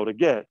you're going to be able to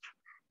get.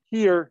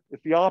 Here,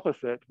 it's the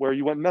opposite, where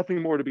you want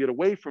nothing more to get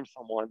away from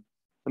someone,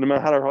 and no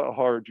matter how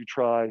hard you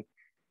try,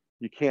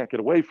 you can't get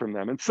away from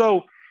them. And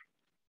so,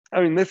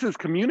 I mean, this is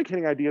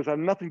communicating ideas that have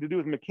nothing to do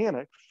with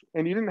mechanics,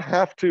 and you didn't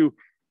have to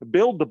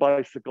build the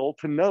bicycle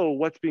to know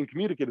what's being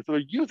communicated. So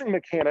they're using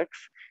mechanics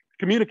to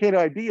communicate an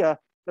idea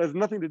that has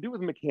nothing to do with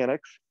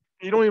mechanics.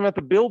 You don't even have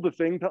to build the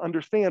thing to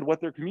understand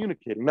what they're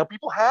communicating. Now,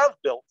 people have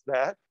built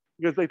that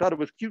because they thought it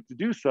was cute to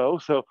do so.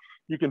 So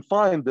you can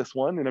find this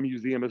one in a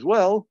museum as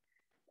well.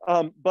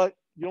 But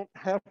you don't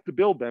have to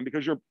build them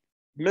because your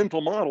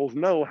mental models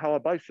know how a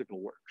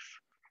bicycle works.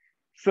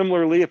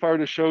 Similarly, if I were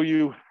to show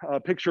you a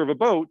picture of a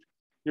boat,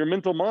 your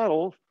mental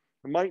models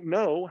might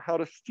know how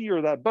to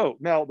steer that boat.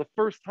 Now, the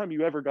first time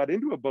you ever got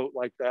into a boat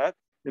like that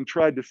and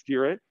tried to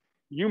steer it,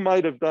 you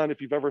might have done,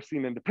 if you've ever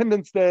seen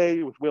Independence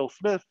Day with Will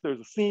Smith, there's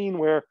a scene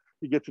where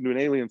he gets into an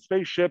alien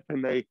spaceship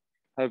and they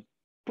have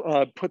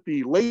put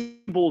the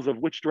labels of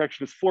which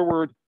direction is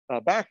forward,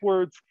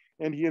 backwards,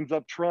 and he ends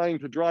up trying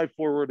to drive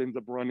forward, ends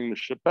up running the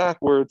ship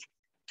backwards,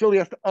 till he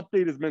has to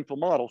update his mental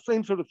model.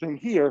 Same sort of thing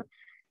here.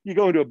 You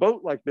go into a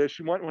boat like this,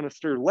 you might want to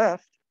steer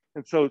left.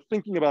 And so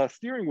thinking about a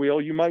steering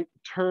wheel, you might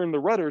turn the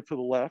rudder to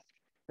the left,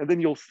 and then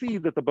you'll see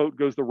that the boat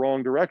goes the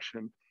wrong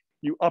direction.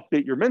 You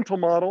update your mental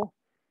model,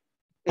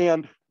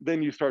 and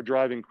then you start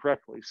driving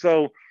correctly.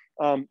 So,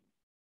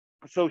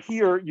 so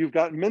here you've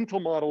got mental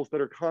models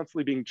that are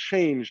constantly being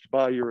changed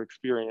by your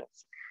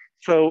experience.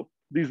 So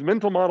these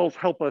mental models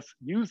help us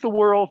use the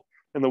world,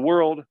 and the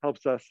world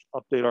helps us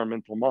update our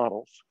mental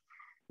models.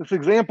 This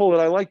example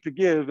that I like to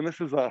give, and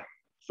this is a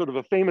sort of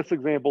a famous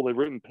example, they've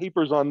written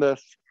papers on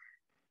this,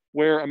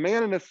 where a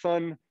man and his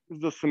son, this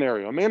is a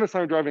scenario, a man and his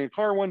son are driving a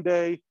car one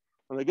day,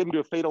 and they get into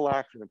a fatal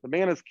accident. The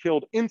man is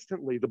killed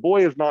instantly. The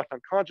boy is knocked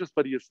unconscious,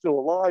 but he is still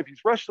alive.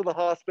 He's rushed to the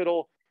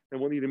hospital and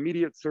will need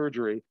immediate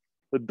surgery.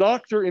 The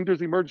doctor enters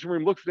the emergency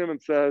room, looks at him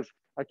and says,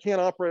 "I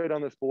can't operate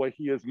on this boy.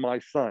 He is my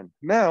son."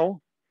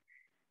 Now,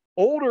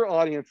 older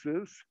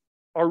audiences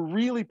are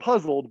really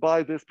puzzled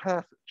by this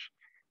passage.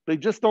 They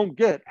just don't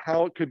get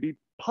how it could be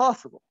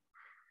possible.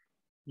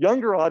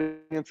 Younger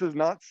audiences,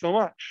 not so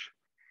much.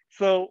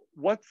 So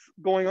what's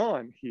going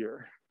on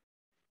here?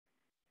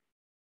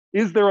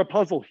 Is there a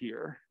puzzle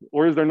here,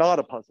 or is there not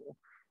a puzzle?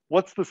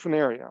 What's the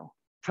scenario?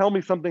 tell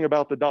me something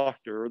about the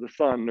doctor or the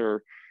son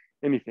or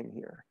anything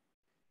here.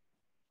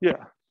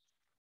 Yeah,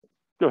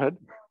 go ahead.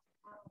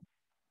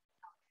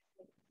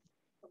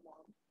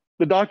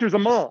 The doctor's a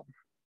mom.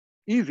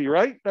 Easy,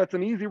 right? That's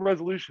an easy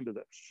resolution to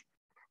this.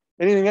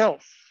 Anything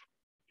else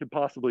could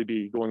possibly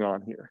be going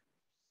on here?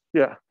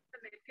 Yeah. I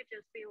mean, it could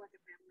just be like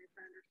a family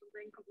friend or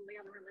something completely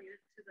unrelated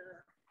to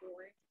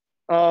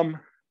the boy.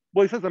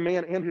 Well, he says a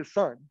man and his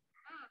son.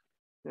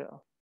 Yeah.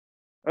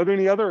 Are there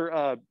any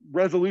other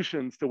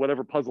resolutions to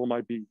whatever puzzle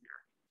might be here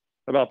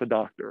about the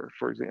doctor,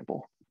 for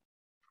example?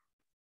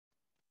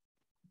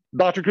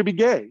 Doctor could be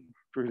gay,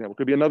 for example,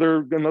 could be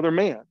another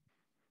man.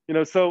 You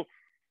know, so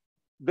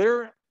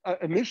there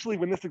initially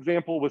when this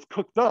example was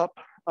cooked up,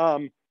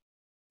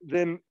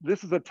 then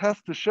this is a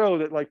test to show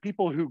that like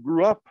people who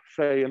grew up,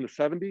 say in the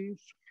 70s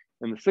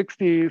and the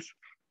 60s,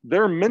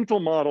 their mental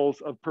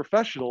models of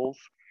professionals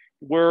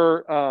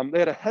were, they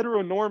had a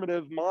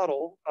heteronormative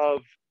model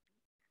of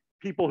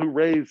people who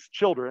raise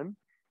children,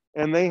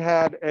 and they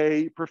had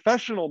a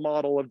professional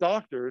model of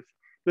doctors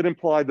that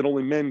implied that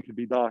only men could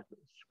be doctors.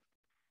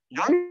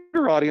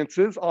 Younger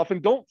audiences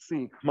often don't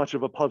see much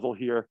of a puzzle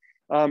here.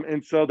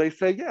 And so they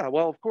say, yeah,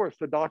 well, of course,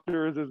 the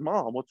doctor is his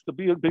mom. What's the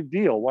big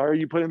deal? Why are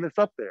you putting this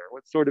up there?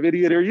 What sort of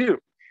idiot are you?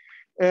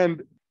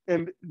 And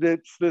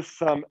it's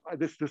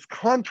this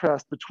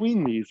contrast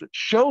between these that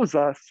shows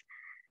us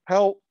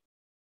how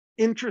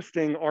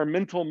interesting our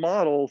mental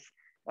models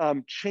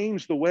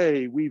change the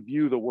way we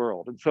view the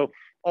world. And so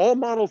all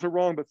models are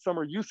wrong, but some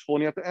are useful.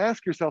 And you have to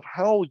ask yourself,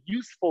 how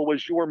useful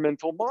was your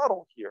mental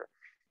model here?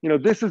 You know,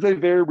 this is a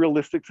very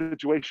realistic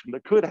situation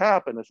that could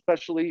happen,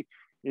 especially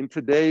in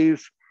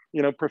today's,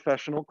 you know,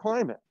 professional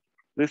climate.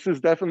 This is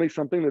definitely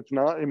something that's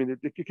not, I mean,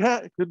 it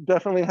could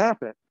definitely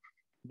happen.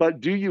 But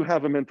do you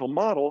have a mental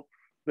model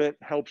that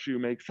helps you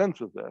make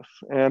sense of this?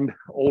 And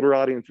older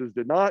audiences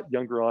did not,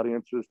 younger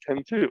audiences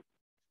tend to.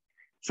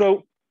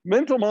 So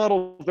mental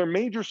models, their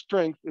major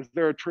strength is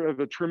they're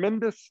a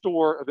tremendous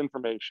store of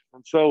information.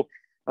 And so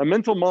a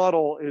mental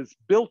model is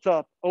built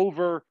up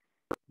over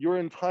your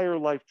entire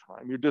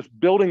lifetime. You're just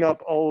building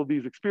up all of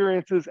these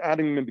experiences,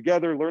 adding them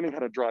together, learning how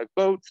to drive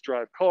boats,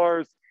 drive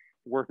cars,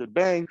 work at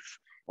banks,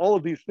 all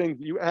of these things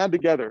you add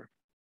together.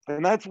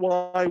 And that's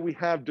why we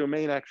have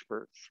domain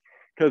experts,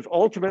 because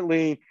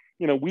ultimately,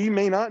 you know, we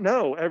may not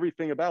know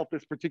everything about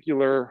this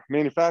particular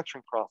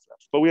manufacturing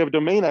process, but we have a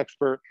domain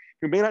expert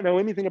who may not know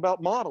anything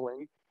about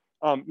modeling,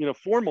 you know,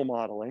 formal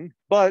modeling,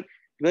 but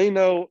they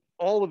know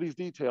all of these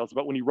details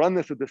about when you run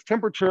this at this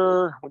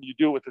temperature, when you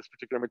do it with this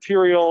particular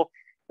material.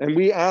 And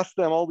we ask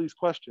them all these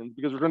questions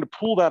because we're going to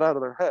pull that out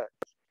of their heads.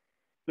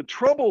 The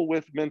trouble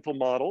with mental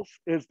models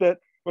is that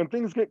when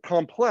things get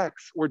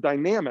complex or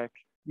dynamic,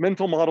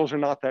 mental models are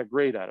not that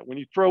great at it. When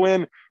you throw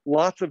in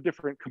lots of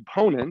different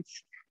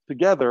components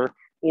together,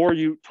 or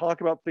you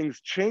talk about things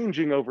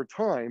changing over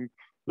time,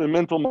 the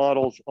mental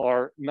models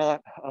are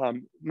not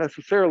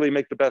necessarily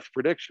make the best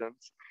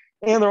predictions.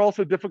 And they're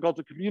also difficult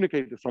to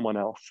communicate to someone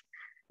else.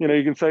 You know,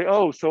 you can say,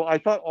 oh, so I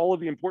thought all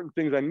of the important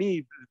things I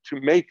need to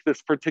make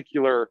this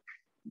particular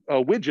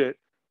widget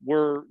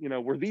were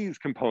these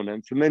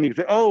components. And then you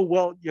say, oh,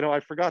 well, you know,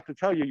 I forgot to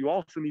tell you, you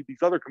also need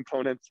these other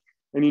components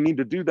and you need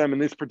to do them in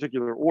this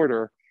particular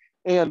order.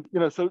 And, you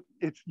know, so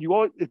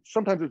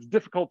sometimes it's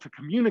difficult to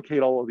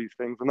communicate all of these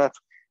things. And that's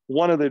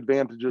one of the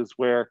advantages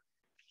where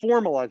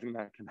formalizing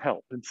that can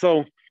help. And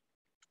so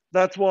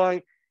that's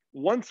why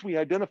once we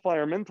identify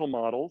our mental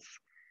models,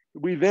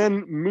 we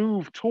then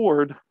move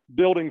toward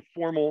building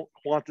formal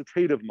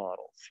quantitative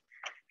models.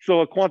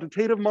 So a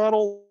quantitative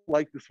model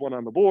like this one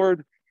on the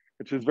board,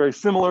 which is very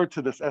similar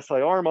to this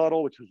SIR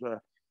model, which is a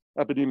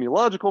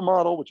epidemiological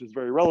model, which is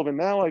very relevant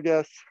now, I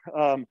guess,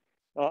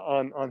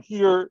 on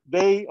here,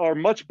 they are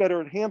much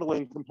better at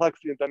handling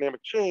complexity and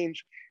dynamic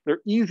change.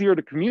 They're easier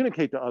to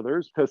communicate to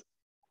others because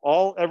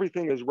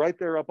everything is right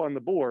there up on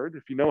the board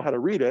if you know how to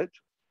read it,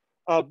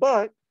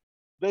 but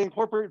they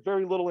incorporate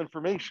very little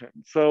information.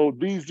 So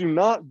these do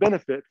not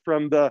benefit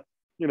from the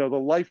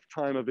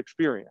lifetime of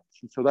experience.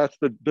 And so that's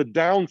the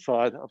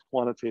downside of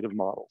quantitative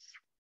models.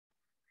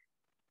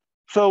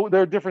 So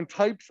there are different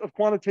types of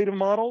quantitative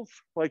models.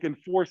 Like in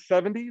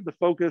 470, the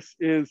focus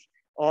is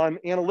on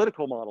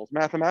analytical models,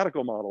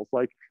 mathematical models,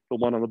 like the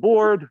one on the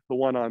board, the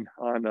one on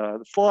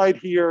the slide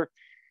here.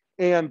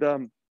 And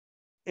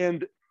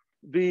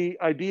the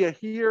idea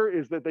here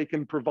is that they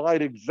can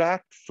provide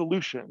exact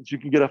solutions. You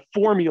can get a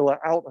formula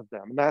out of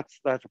them, and that's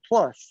a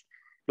plus.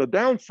 The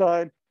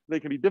downside, they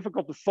can be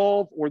difficult to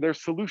solve, or their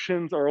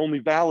solutions are only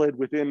valid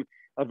within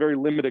a very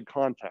limited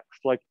context.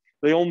 Like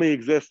they only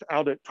exist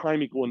out at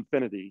time equal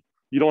infinity.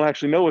 You don't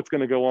actually know what's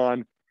going to go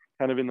on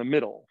kind of in the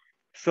middle.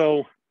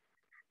 So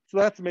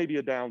that's maybe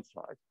a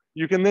downside.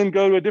 You can then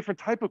go to a different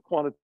type of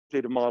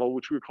quantitative model,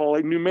 which we call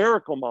a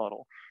numerical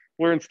model,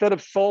 where instead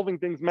of solving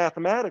things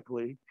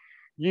mathematically,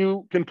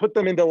 you can put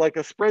them into like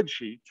a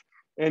spreadsheet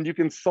and you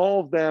can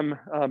solve them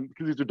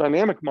because these are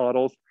dynamic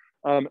models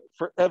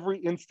for every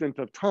instant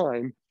of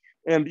time.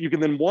 And you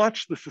can then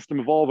watch the system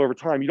evolve over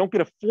time. You don't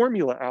get a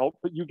formula out,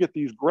 but you get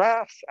these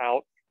graphs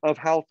out of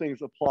how things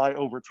apply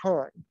over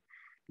time.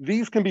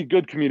 These can be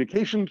good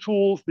communication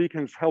tools. They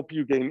can help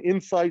you gain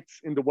insights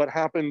into what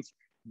happens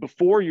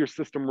before your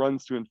system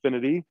runs to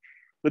infinity.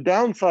 The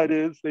downside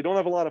is they don't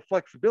have a lot of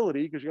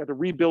flexibility because you have to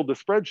rebuild the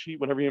spreadsheet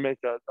whenever you make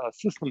a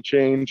system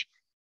change,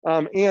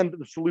 and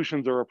the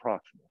solutions are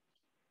approximate.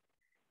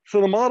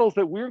 So the models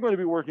that we're going to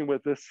be working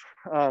with this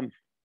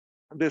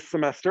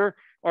semester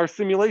are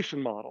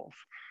simulation models.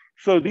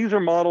 So these are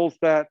models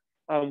that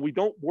we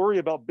don't worry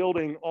about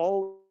building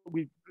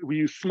we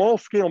use small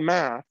scale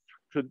math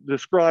to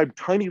describe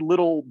tiny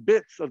little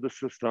bits of the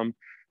system,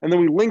 and then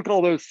we link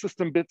all those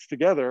system bits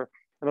together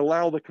and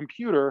allow the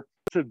computer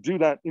to do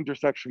that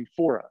intersection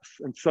for us.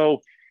 And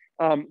so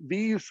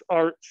these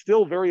are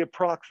still very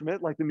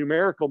approximate, like the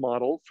numerical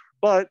models,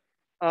 but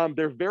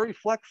they're very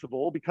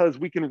flexible because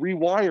we can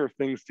rewire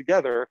things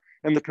together,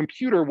 and the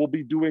computer will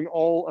be doing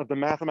all of the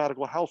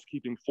mathematical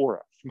housekeeping for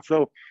us. And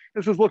so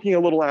this is looking a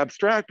little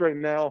abstract right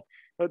now,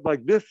 but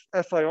like this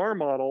SIR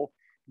model,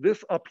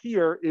 this up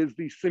here is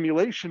the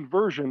simulation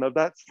version of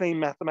that same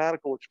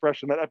mathematical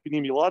expression, that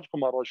epidemiological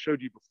model I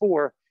showed you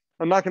before.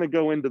 I'm not going to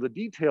go into the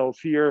details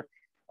here,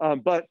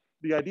 but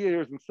the idea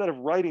here is instead of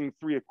writing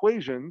 3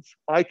 equations,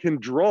 I can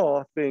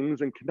draw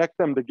things and connect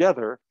them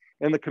together,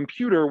 and the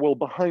computer will,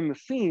 behind the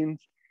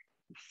scenes,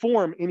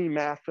 form any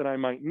math that I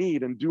might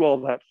need and do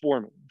all that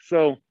for me.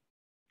 So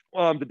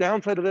the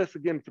downside of this,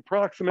 again, it's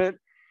approximate,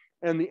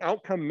 and the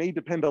outcome may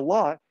depend a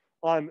lot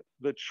on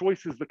the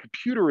choices the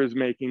computer is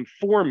making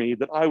for me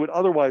that I would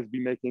otherwise be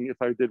making if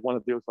I did one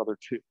of those other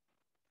 2.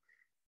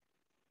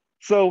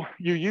 So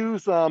you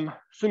use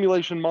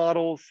simulation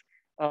models.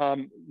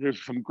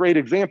 There's some great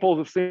examples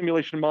of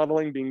simulation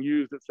modeling being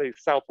used at, say,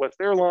 Southwest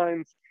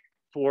Airlines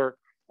for,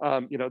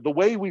 the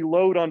way we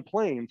load on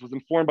planes was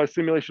informed by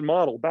simulation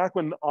model. Back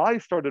when I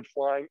started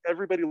flying,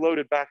 everybody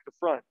loaded back to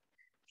front.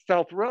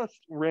 Southwest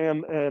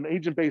ran an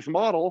agent-based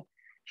model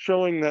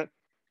showing that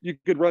you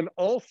could run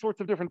all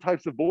sorts of different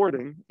types of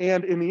boarding.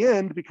 And in the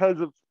end, because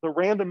of the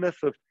randomness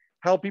of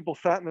how people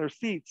sat in their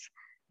seats,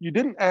 you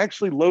didn't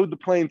actually load the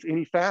planes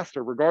any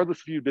faster, regardless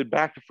if you did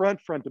back to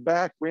front to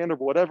back, random,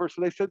 whatever.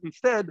 So they said,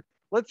 instead,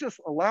 let's just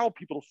allow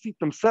people to seat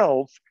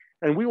themselves,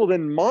 and we will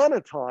then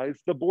monetize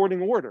the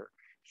boarding order.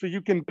 So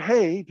you can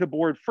pay to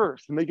board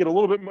first, and they get a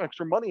little bit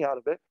extra money out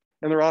of it,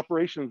 and their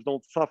operations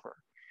don't suffer.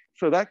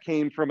 So that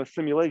came from a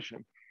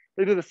simulation.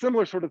 They did a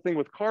similar sort of thing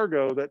with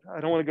cargo that I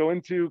don't want to go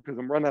into because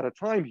I'm running out of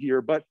time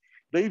here, but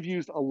they've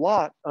used a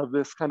lot of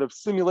this kind of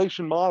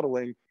simulation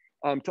modeling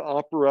to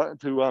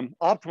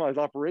optimize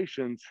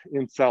operations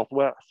in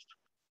Southwest.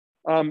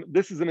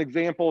 This is an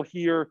example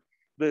here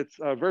that's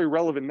very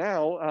relevant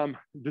now,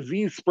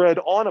 disease spread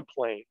on a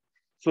plane.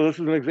 So this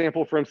is an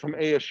example from some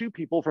ASU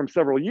people from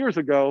several years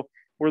ago,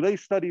 where they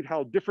studied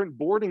how different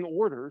boarding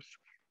orders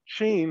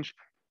change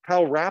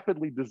how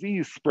rapidly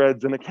disease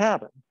spreads in a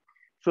cabin.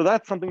 So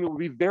that's something that would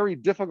be very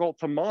difficult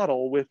to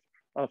model with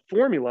a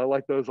formula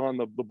like those on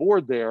the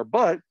board there.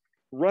 But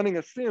running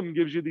a sim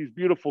gives you these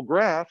beautiful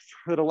graphs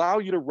that allow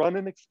you to run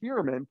an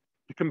experiment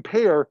to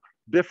compare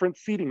different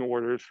seating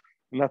orders.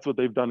 And that's what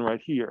they've done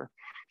right here.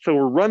 So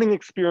we're running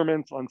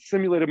experiments on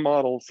simulated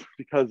models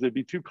because it'd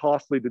be too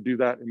costly to do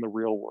that in the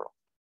real world.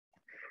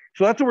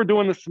 So that's what we're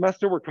doing this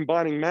semester. We're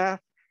combining math,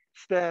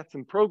 stats,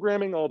 and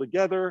programming all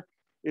together.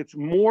 It's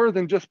more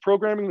than just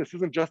programming. This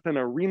isn't just an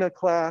arena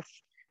class.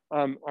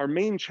 Our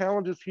main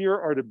challenges here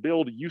are to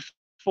build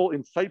useful,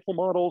 insightful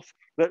models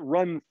that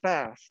run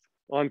fast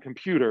on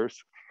computers.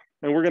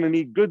 And we're going to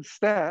need good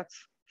stats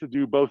to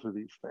do both of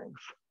these things.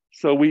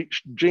 So we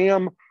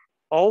jam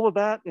all of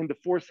that into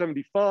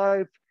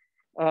 475.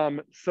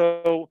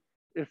 So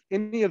if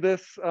any of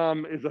this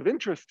is of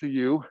interest to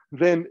you,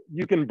 then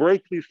you can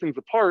break these things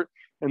apart.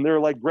 And they're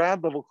like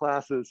grad level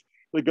classes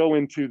that go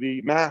into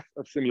the math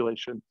of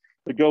simulation,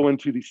 that go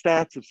into the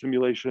stats of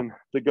simulation,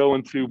 that go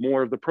into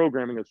more of the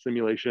programming of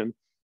simulation.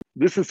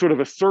 This is sort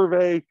of a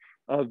survey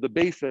of the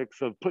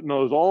basics of putting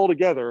those all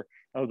together,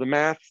 of the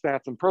math,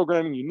 stats, and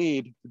programming you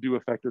need to do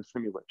effective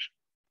simulation.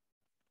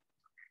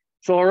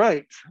 So, all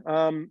right,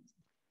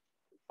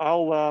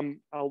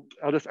 I'll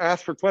just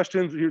ask for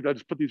questions. I'll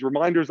just put these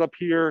reminders up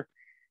here.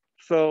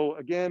 So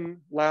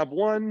again, lab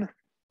 1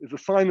 is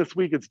assigned this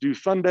week. It's due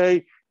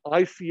Sunday.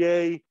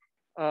 ICA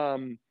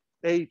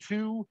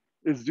A2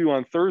 is due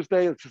on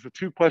Thursday. It's just a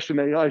 2-question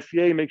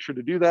ICA. Make sure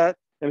to do that.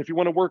 And if you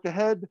want to work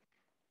ahead,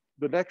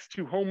 the next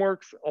 2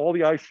 homeworks, all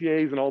the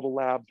ICAs and all the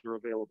labs are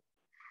available.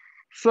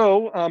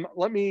 So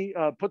let me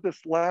put this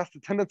last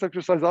attendance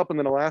exercise up, and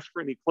then I'll ask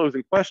for any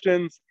closing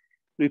questions.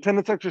 The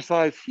attendance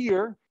exercise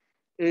here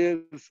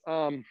is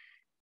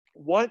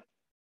what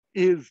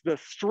is the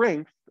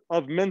strength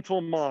of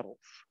mental models?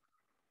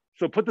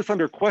 So put this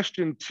under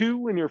question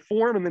 2 in your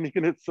form, and then you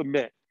can hit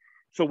submit.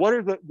 So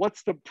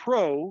what's the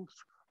pros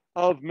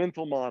of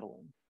mental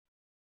modeling?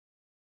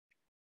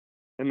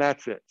 And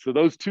that's it. So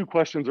those 2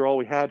 questions are all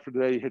we had for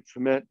today. Hit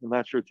submit, and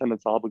that's your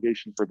attendance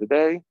obligation for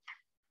today.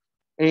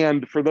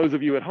 And for those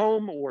of you at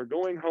home or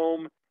going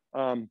home,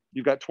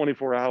 you've got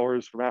 24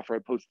 hours from after I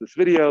post this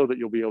video that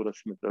you'll be able to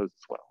submit those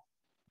as well.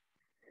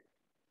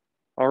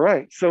 All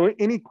right, so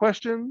any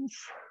questions,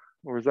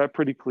 or is that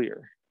pretty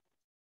clear?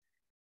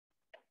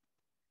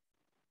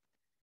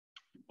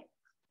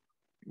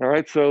 All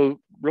right, so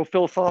real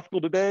philosophical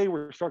today.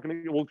 We'll start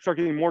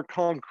getting more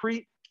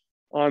concrete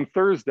on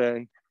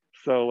Thursday.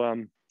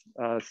 So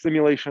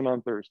simulation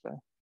on Thursday.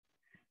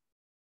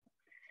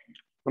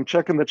 I'm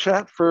checking the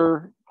chat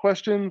for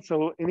questions.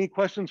 So any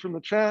questions from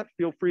the chat,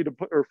 feel free to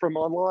put, or from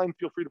online,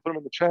 feel free to put them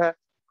in the chat.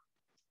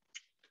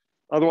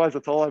 Otherwise,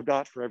 that's all I've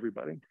got for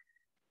everybody.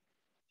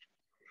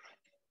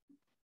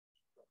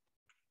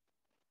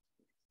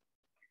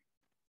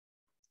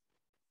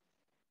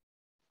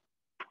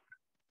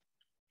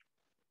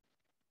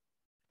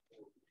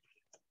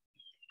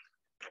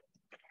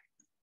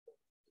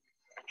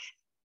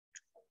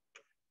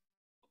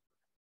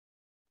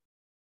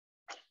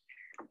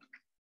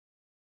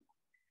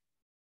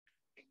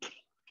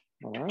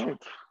 All right.